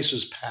place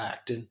was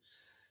packed,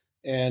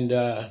 and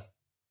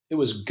it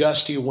was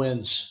gusty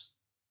winds,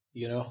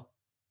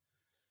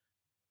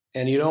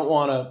 and you don't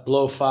want to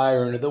blow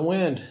fire into the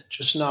wind,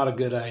 just not a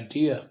good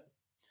idea.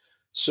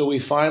 So we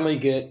finally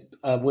get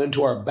a wind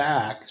to our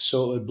back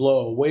so it would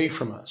blow away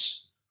from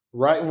us.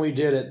 Right when we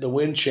did it, the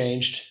wind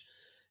changed,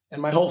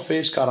 and my whole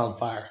face caught on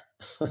fire.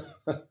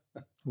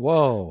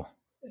 Whoa.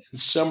 And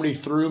somebody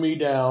threw me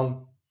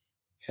down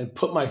and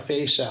put my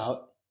face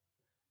out.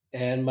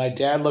 And my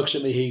dad looks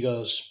at me. He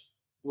goes,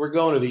 "We're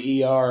going to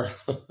the ER."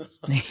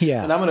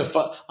 Yeah. And I'm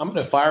in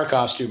a fire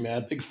costume,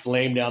 man, big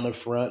flame down the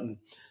front and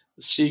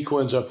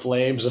sequins of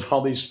flames and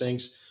all these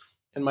things.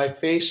 And my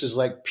face is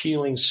like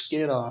peeling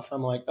skin off.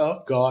 I'm like,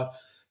 oh God.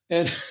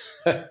 And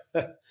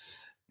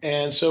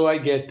and so I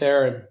get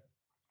there,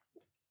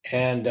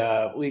 and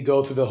we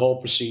go through the whole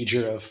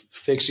procedure of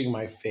fixing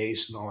my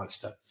face and all that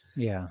stuff.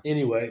 Yeah.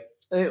 Anyway,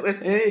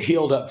 it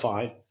healed up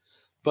fine.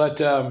 But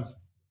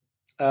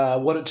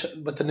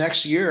but the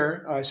next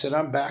year, I said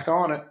I'm back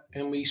on it,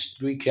 and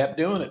we kept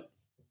doing it.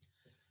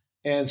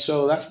 And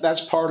so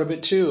that's part of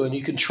it too. And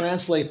you can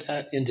translate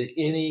that into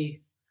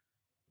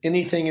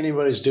anything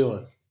anybody's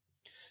doing.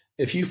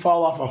 If you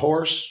fall off a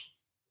horse,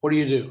 what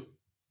do?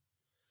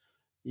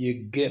 You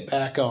get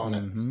back on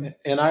it. Mm-hmm.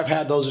 And I've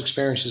had those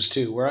experiences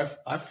too, where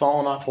I've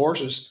fallen off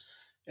horses,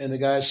 and the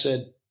guy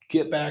said,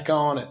 "Get back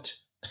on it."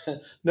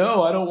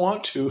 No, I don't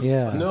want to.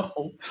 Yeah.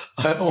 No,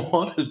 I don't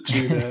want to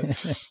do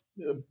that.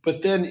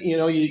 But then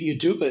you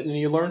do it and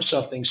you learn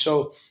something.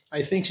 So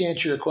I think to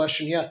answer your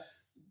question, yeah,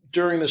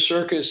 during the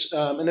circus,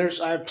 and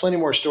I have plenty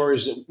more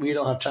stories that we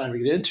don't have time to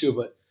get into,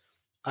 but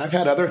I've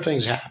had other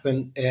things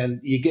happen, and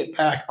you get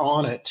back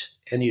on it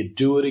and you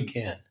do it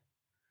again,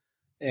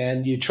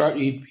 and you try to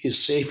be as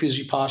safe as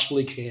you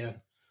possibly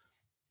can,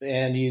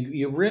 and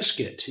you risk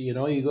it. You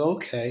go,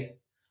 okay,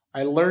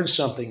 I learned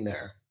something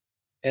there,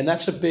 and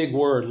that's a big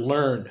word,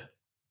 learn.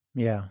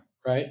 Yeah.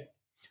 Right.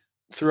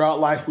 Throughout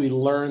life, we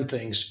learn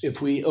things.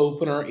 If we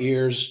open our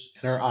ears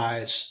and our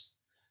eyes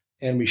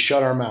and we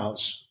shut our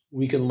mouths,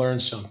 we can learn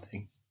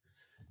something.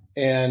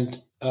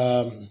 And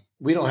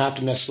we don't have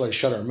to necessarily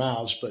shut our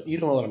mouths, but you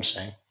know what I'm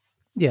saying.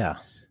 Yeah.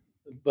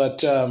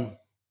 But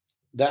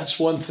that's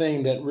one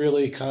thing that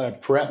really kind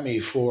of prepped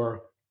me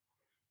for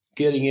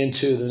getting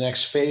into the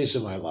next phase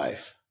of my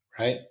life,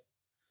 right?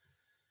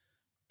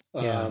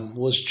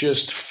 Was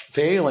just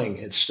failing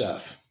at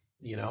stuff,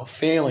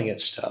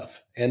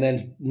 and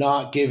then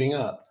not giving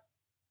up.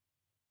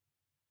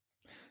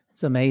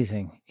 It's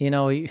amazing.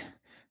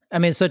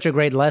 It's such a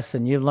great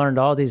lesson. You've learned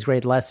all these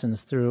great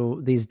lessons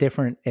through these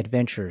different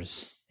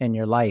adventures in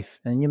your life.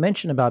 And you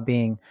mentioned about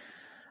being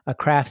a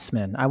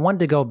craftsman. I wanted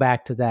to go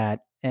back to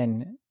that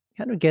and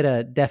kind of get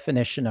a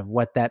definition of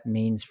what that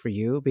means for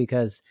you,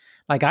 because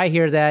like I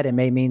hear that it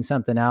may mean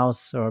something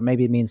else, or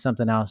maybe it means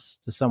something else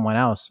to someone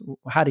else.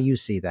 How do you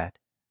see that?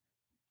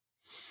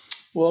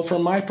 Well,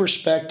 from my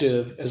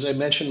perspective, as I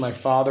mentioned, my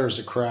father is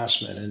a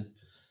craftsman,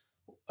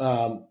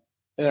 and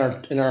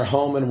in our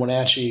home in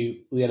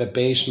Wenatchee, we had a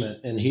basement,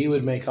 and he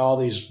would make all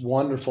these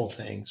wonderful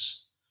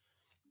things.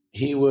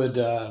 He would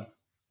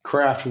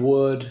craft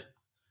wood.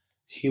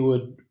 He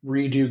would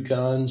redo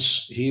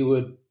guns. He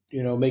would,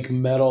 make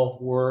metal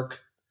work.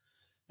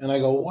 And I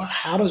go, well,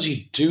 how does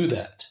he do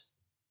that?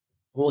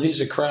 Well, he's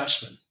a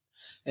craftsman,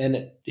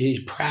 and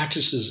he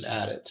practices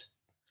at it.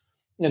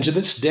 And to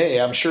this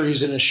day, I'm sure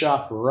he's in his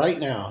shop right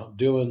now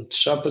doing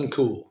something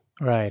cool.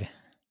 Right.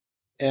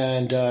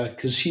 And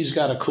because he's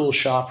got a cool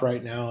shop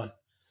right now, and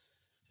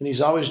he's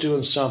always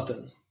doing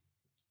something.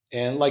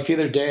 And like the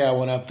other day, I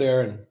went up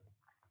there and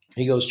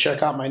he goes,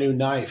 check out my new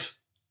knife.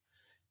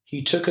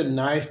 He took a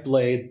knife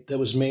blade that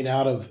was made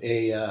out of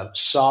a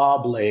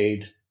saw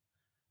blade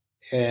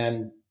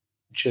and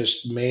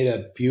just made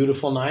a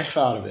beautiful knife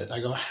out of it. I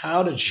go,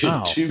 how did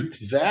you do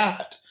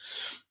that?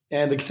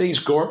 And the thing's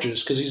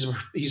gorgeous because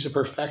he's a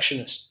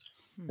perfectionist.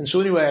 And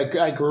so anyway,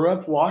 I grew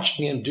up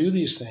watching him do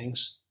these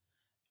things,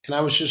 and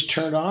I was just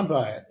turned on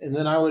by it. And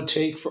then I would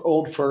take for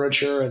old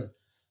furniture and I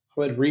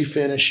would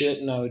refinish it,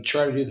 and I would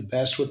try to do the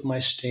best with my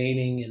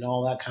staining and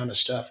all that kind of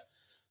stuff,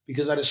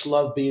 because I just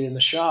love being in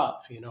the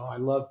shop. I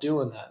love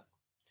doing that.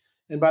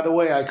 And by the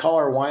way, I call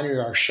our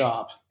winery our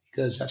shop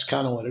because that's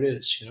kind of what it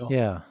is,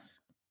 Yeah.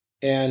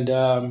 And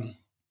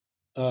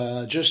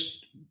just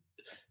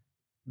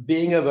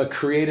being of a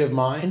creative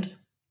mind,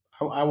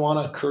 I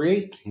want to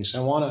create things. I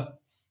want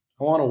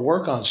to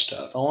work on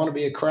stuff. I want to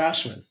be a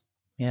craftsman.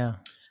 Yeah.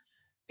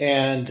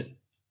 And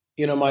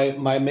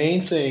my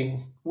main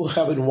thing, what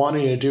I've been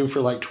wanting to do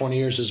for like 20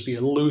 years, is be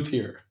a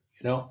luthier.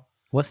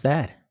 What's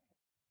that?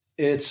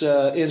 It's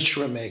an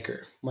instrument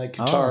maker, like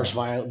guitars,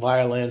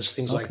 violins,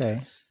 things like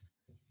that.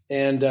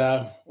 And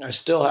I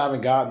still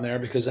haven't gotten there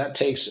because that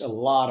takes a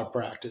lot of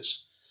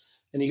practice.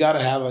 And you got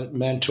to have a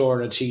mentor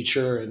and a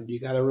teacher, and you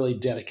got to really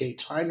dedicate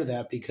time to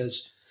that,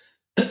 because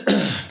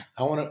I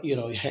want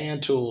to,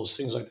 hand tools,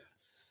 things like that.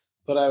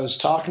 But I was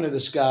talking to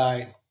this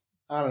guy,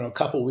 I don't know, a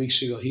couple of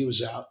weeks ago. He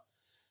was out,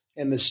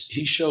 and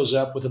he shows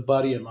up with a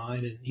buddy of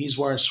mine, and he's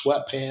wearing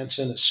sweatpants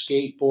and a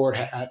skateboard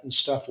hat and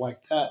stuff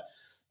like that.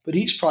 But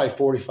he's probably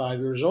 45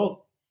 years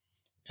old.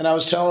 And I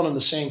was telling him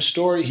the same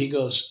story. He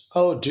goes,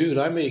 oh, dude,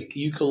 I make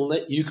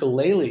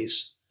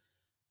ukuleles,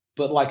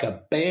 but like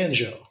a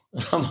banjo.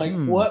 And I'm like,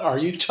 what are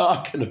you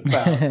talking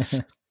about?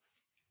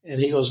 And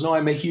he goes, no, I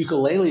make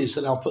ukuleles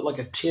that I'll put like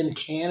a tin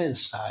can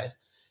inside,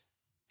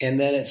 and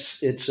then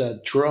it's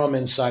a drum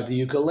inside the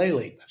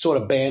ukulele. That's what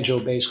a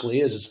banjo basically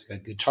is. It's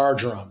like a guitar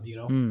drum,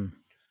 And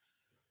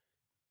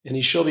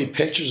he showed me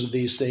pictures of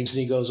these things,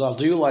 and he goes, I'll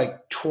do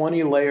like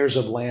 20 layers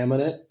of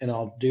laminate, and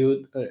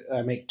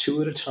I make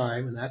 2 at a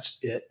time, and that's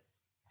it.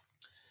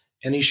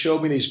 And he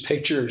showed me these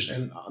pictures,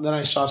 and then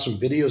I saw some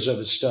videos of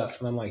his stuff,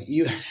 and I'm like,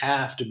 you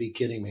have to be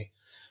kidding me.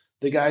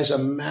 The guy's a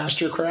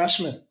master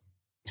craftsman.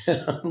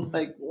 And I'm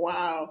like,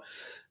 wow.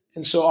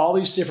 And so all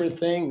these different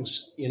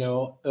things,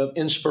 of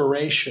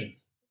inspiration.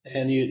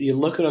 And you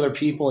look at other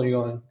people and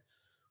you're going,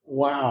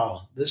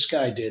 wow, this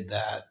guy did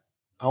that.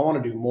 I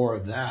want to do more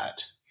of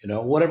that,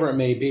 whatever it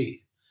may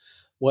be.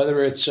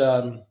 whether it's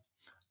I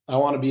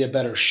want to be a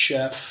better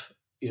chef,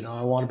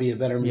 I want to be a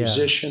better Yeah.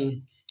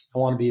 musician, I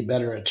want to be a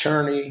better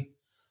attorney,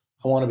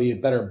 I want to be a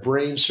better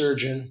brain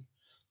surgeon,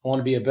 I want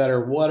to be a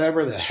better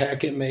whatever the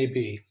heck it may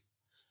be.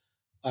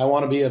 I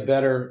want to be a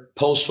better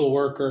postal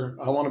worker,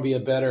 I want to be a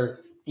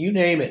better, you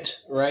name it,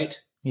 right?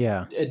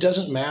 Yeah. It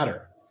doesn't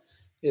matter.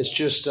 It's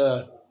just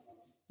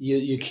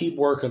you keep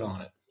working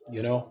on it,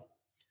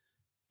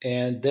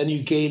 and then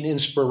you gain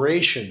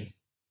inspiration.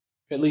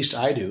 At least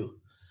I do,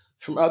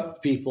 from other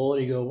people,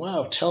 and you go,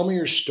 "Wow, tell me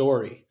your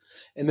story."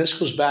 And this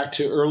goes back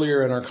to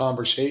earlier in our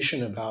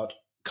conversation about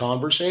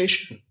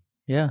conversation.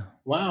 Yeah.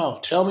 Wow,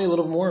 tell me a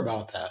little more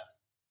about that.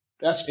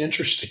 That's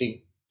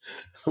interesting.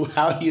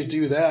 How do you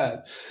do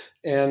that?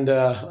 And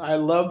I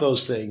love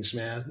those things,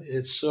 man.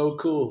 It's so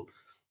cool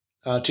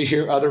to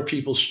hear other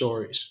people's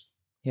stories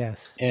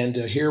Yes. and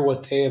to hear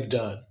what they have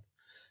done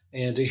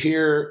and to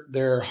hear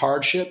their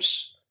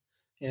hardships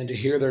and to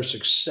hear their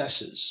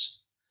successes.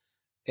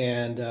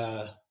 And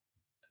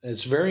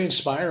it's very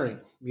inspiring,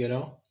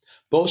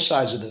 both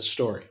sides of the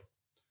story.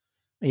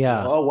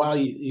 Yeah. Oh, wow,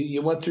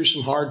 you went through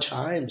some hard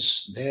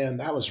times, man.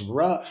 That was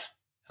rough.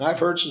 And I've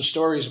heard some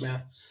stories,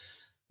 man.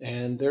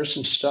 And there's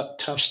some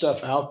tough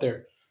stuff out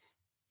there.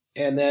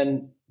 And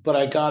then, but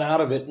I got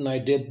out of it and I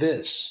did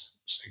this.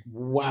 It's like,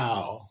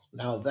 wow,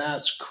 now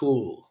that's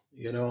cool.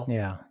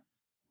 Yeah.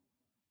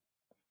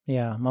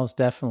 Yeah, most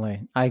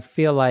definitely. I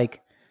feel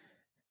like,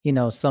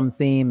 some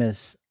theme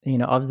is,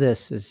 of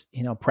this is,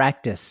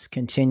 practice,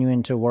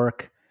 continuing to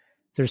work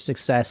through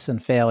success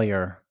and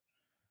failure,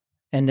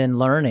 and then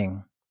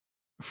learning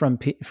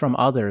from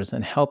others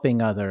and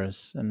helping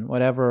others in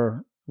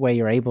whatever way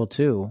you're able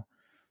to,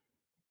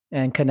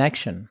 and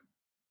connection.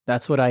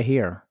 That's what I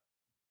hear,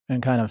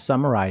 and kind of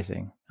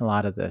summarizing a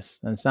lot of this.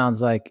 And it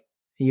sounds like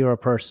you're a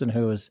person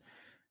whose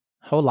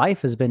whole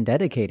life has been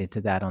dedicated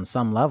to that on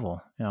some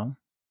level.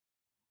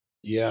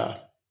 Yeah.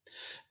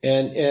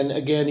 And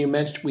again, you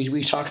mentioned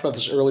we talked about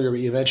this earlier, but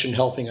you mentioned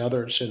helping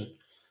others,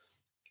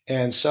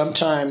 and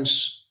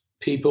sometimes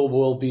people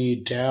will be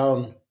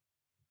down,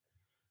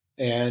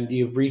 and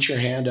you reach your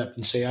hand up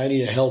and say, "I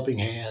need a helping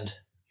hand,"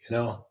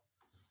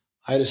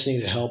 I just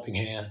need a helping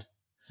hand.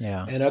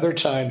 Yeah. And other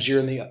times you're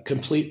in the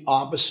complete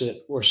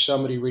opposite, where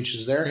somebody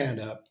reaches their hand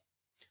up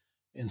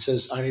and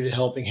says, "I need a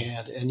helping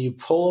hand," and you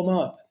pull them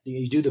up.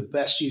 You do the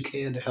best you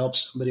can to help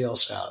somebody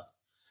else out.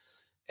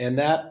 And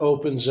that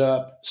opens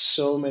up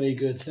so many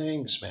good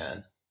things,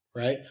 man,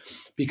 right?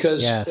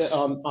 Because Yes.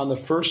 on the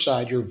first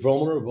side, you're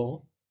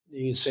vulnerable.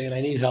 You're saying,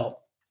 "I need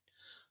help."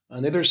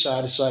 On the other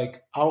side, it's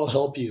like, "I will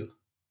help you."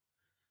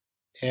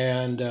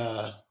 And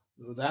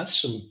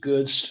that's some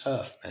good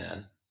stuff,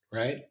 man,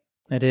 right?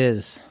 It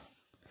is.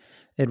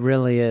 It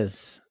really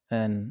is.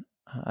 And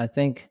I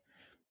think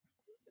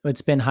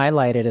it's been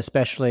highlighted,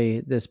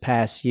 especially this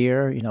past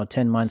year,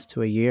 10 months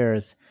to a year,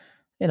 is,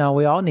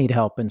 we all need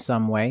help in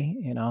some way,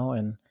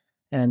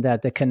 and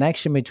that the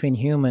connection between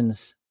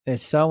humans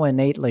is so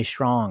innately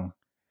strong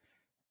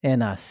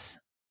in us,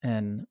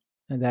 and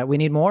that we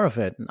need more of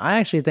it. And I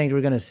actually think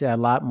we're going to see a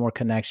lot more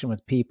connection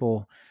with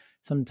people.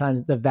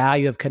 Sometimes the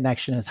value of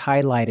connection is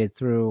highlighted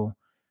through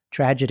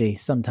tragedy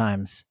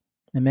sometimes,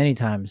 and many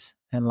times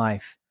in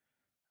life.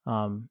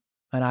 And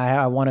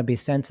I want to be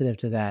sensitive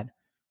to that.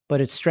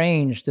 But it's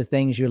strange the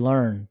things you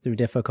learn through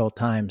difficult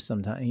times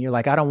sometimes. You're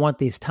like, I don't want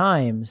these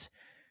times,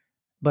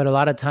 but a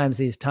lot of times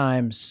these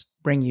times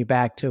bring you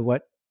back to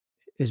what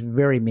is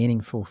very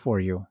meaningful for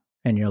you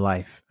in your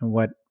life and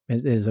what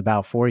it is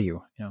about for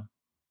you.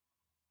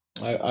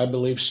 I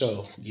believe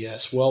so.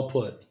 Yes, well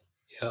put.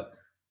 Yep.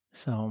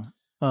 So,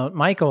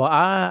 Michael,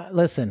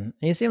 listen,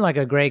 you seem like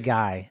a great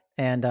guy.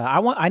 And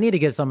I need to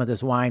get some of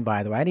this wine,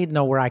 by the way. I need to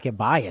know where I can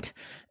buy it.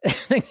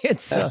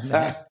 It's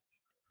man.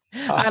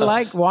 I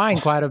like wine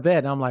quite a bit.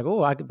 And I'm like,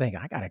 oh, I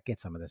got to get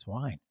some of this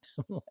wine.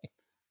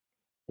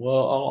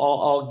 Well,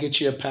 I'll get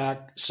you a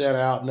pack sent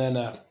out, and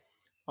then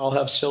I'll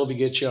have Sylvie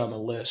get you on the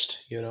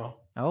list.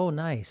 Oh,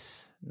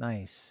 nice.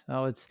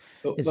 Oh, it's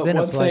But been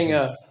a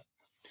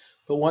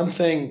one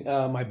thing,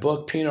 pleasure. my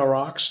book Pinot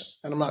Rocks,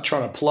 and I'm not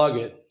trying to plug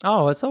it,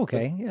 Oh, it's but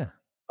okay. Yeah.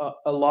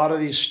 a lot of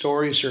these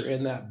stories are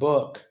in that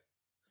book.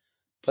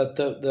 But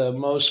the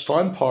most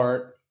fun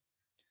part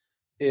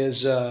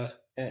is that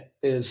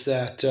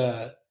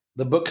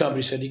the book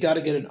company said you got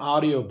to get an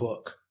audio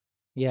book,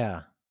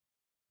 Yeah.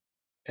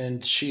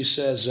 and she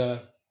says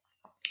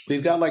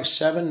we've got like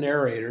 7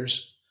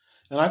 narrators.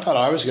 And I thought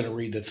I was going to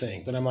read the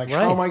thing, but I'm like,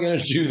 how am Right. I going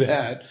to do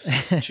that?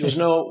 She goes,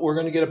 no, we're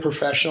going to get a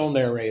professional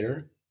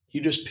narrator.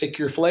 You just pick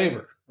your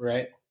flavor,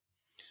 right?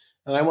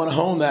 And I went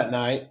home that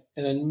night,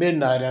 and at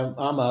midnight,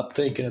 I'm up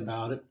thinking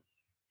about it.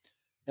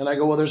 And I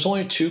go, well, there's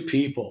only 2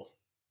 people,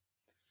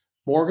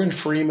 Morgan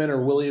Freeman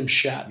or William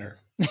Shatner.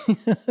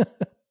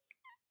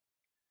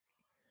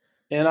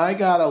 And I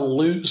got a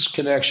loose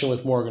connection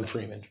with Morgan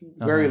Freeman,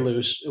 very Uh-huh.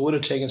 loose. It would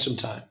have taken some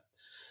time.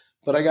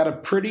 But I got a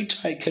pretty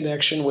tight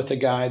connection with a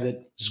guy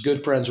that is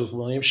good friends with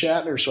William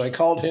Shatner. So I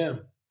called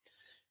him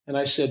and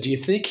I said, do you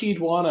think he'd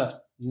want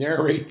to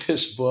narrate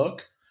this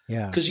book?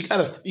 Yeah. Because you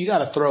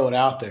gotta throw it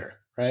out there,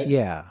 right?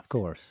 Yeah, of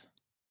course.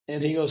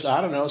 And he goes,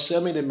 I don't know,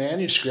 send me the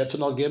manuscript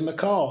and I'll give him a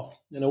call.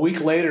 And a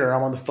week later,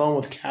 I'm on the phone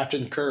with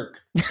Captain Kirk.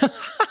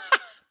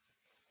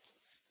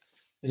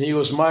 And he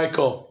goes,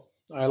 Michael,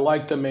 I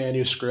like the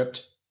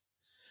manuscript.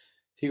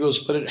 He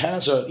goes, but it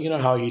has you know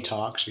how he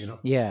talks, you know?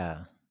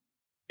 Yeah.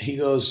 He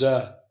goes,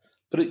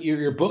 but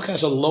your book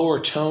has a lower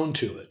tone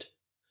to it.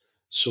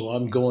 So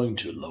I'm going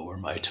to lower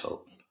my tone.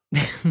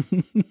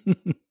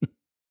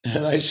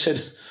 And I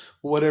said,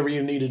 whatever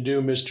you need to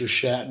do, Mr.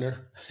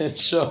 Shatner. And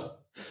so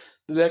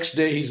the next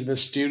day he's in the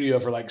studio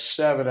for like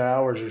 7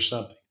 hours or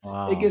something.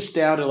 Wow. It gets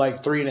down to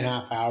like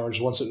 3.5 hours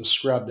once it was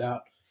scrubbed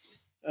out.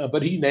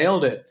 But he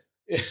nailed it.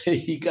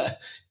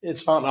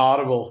 It's on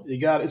Audible.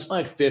 It's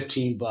like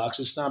 $15.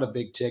 It's not a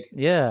big ticket.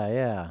 Yeah,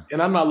 yeah.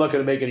 And I'm not looking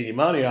to make any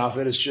money off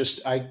it. It's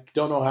just I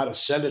don't know how to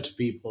send it to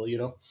people, you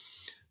know.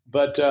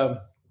 But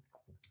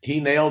he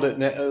nailed it,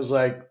 and it was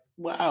like,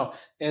 wow.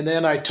 And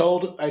then I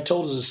told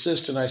his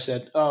assistant, I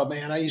said, oh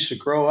man, I used to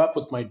grow up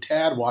with my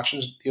dad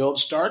watching the old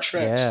Star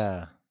Treks.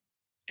 Yeah.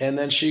 And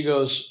then she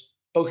goes,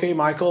 okay,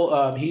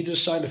 Michael, he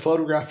just signed a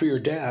photograph for your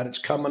dad. It's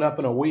coming up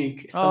in a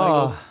week.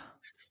 And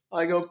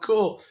I go,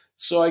 cool.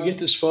 So I get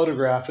this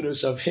photograph, and it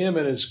was of him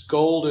in his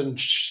golden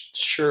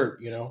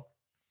shirt, you know,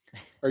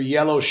 or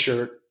yellow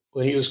shirt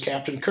when he was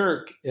Captain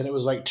Kirk. And it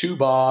was like to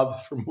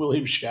Bob from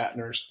William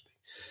Shatner or something.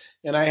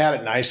 And I had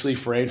it nicely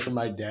framed for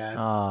my dad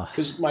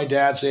because my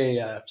dad's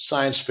a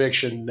science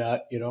fiction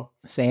nut, you know.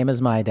 Same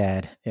as my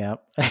dad.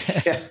 Yep.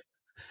 Yeah.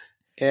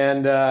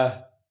 And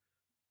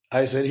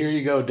I said, here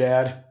you go,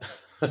 Dad.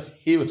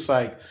 He was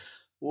like,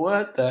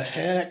 what the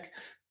heck?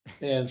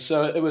 And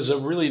so it was a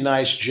really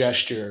nice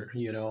gesture,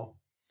 you know.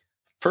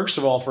 First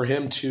of all, for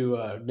him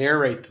to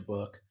narrate the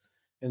book.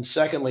 And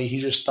secondly, he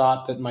just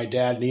thought that my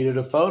dad needed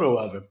a photo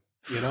of him,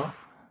 you know.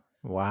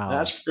 Wow.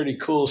 That's pretty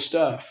cool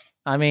stuff.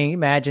 I mean,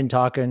 imagine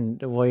talking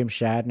to William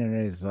Shatner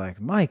and he's like,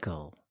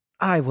 Michael,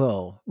 I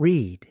will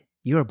read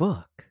your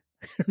book.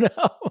 No.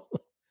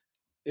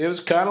 It was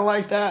kind of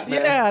like that,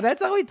 man. Yeah,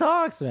 that's how he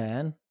talks,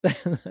 man.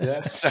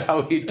 That's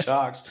how he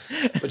talks.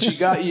 But you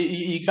got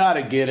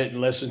to get it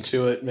and listen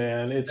to it,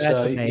 man. That's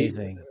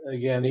amazing.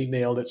 He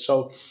nailed it.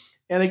 So,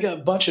 and he got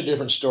a bunch of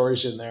different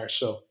stories in there.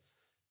 So,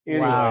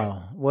 anyway.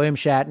 Wow. William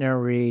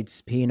Shatner reads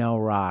Pinot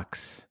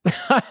Rocks.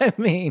 I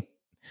mean,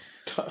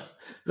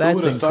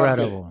 that's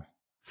incredible.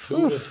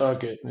 Who would have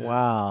thunk it? Man?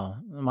 Wow.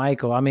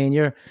 Michael, I mean,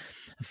 you're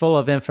full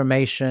of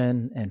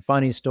information and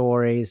funny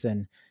stories,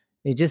 and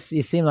you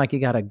seem like you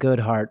got a good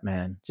heart,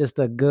 man. Just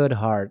a good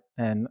heart.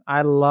 And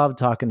I love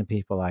talking to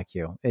people like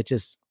you. It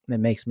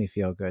makes me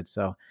feel good.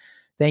 So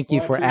thank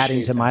you for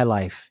adding to my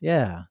life.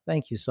 Yeah.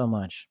 Thank you so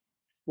much.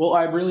 Well,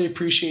 I really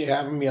appreciate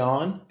having me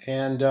on,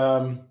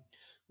 and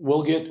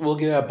we'll get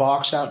a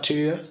box out to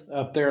you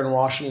up there in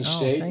Washington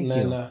State. And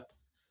then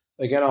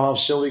again, I'll have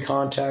Sylvie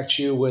contact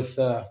you with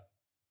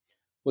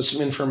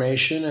some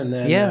information, and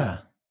then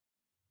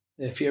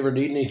if you ever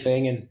need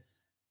anything,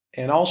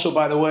 and also,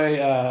 by the way,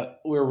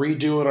 we're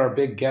redoing our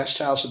big guest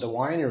house at the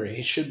winery.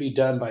 It should be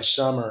done by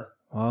summer.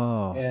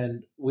 Oh,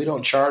 and we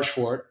don't charge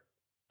for it.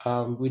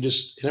 And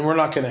we're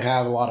not going to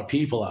have a lot of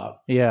people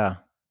out. Yeah,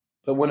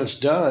 but when it's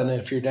done,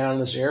 if you're down in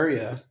this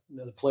area,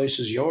 the place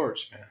is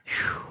yours, man.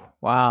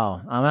 Wow,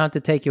 I'm gonna have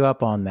to take you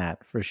up on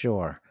that for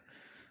sure.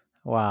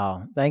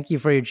 Wow, thank you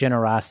for your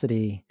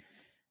generosity.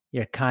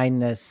 Your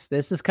kindness.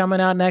 This is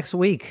coming out next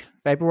week,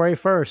 February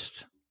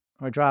 1st.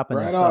 We're dropping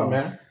it. Right on,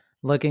 man.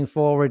 Looking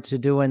forward to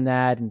doing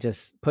that and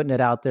just putting it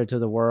out there to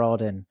the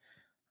world and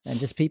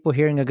just people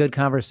hearing a good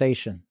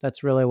conversation.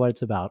 That's really what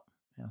it's about.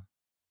 Yeah.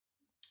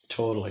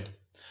 Totally.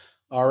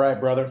 All right,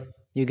 brother.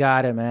 You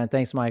got it, man.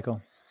 Thanks,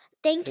 Michael.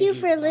 Thank you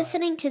for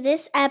listening to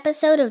this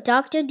episode of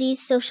Dr. D's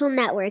Social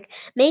Network.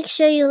 Make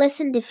sure you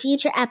listen to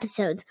future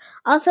episodes.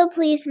 Also,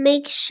 please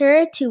make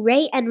sure to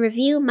rate and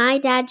review My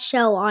Dad's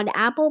Show on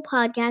Apple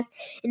Podcasts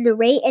in the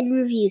rate and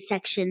review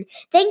section.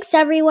 Thanks,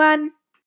 everyone.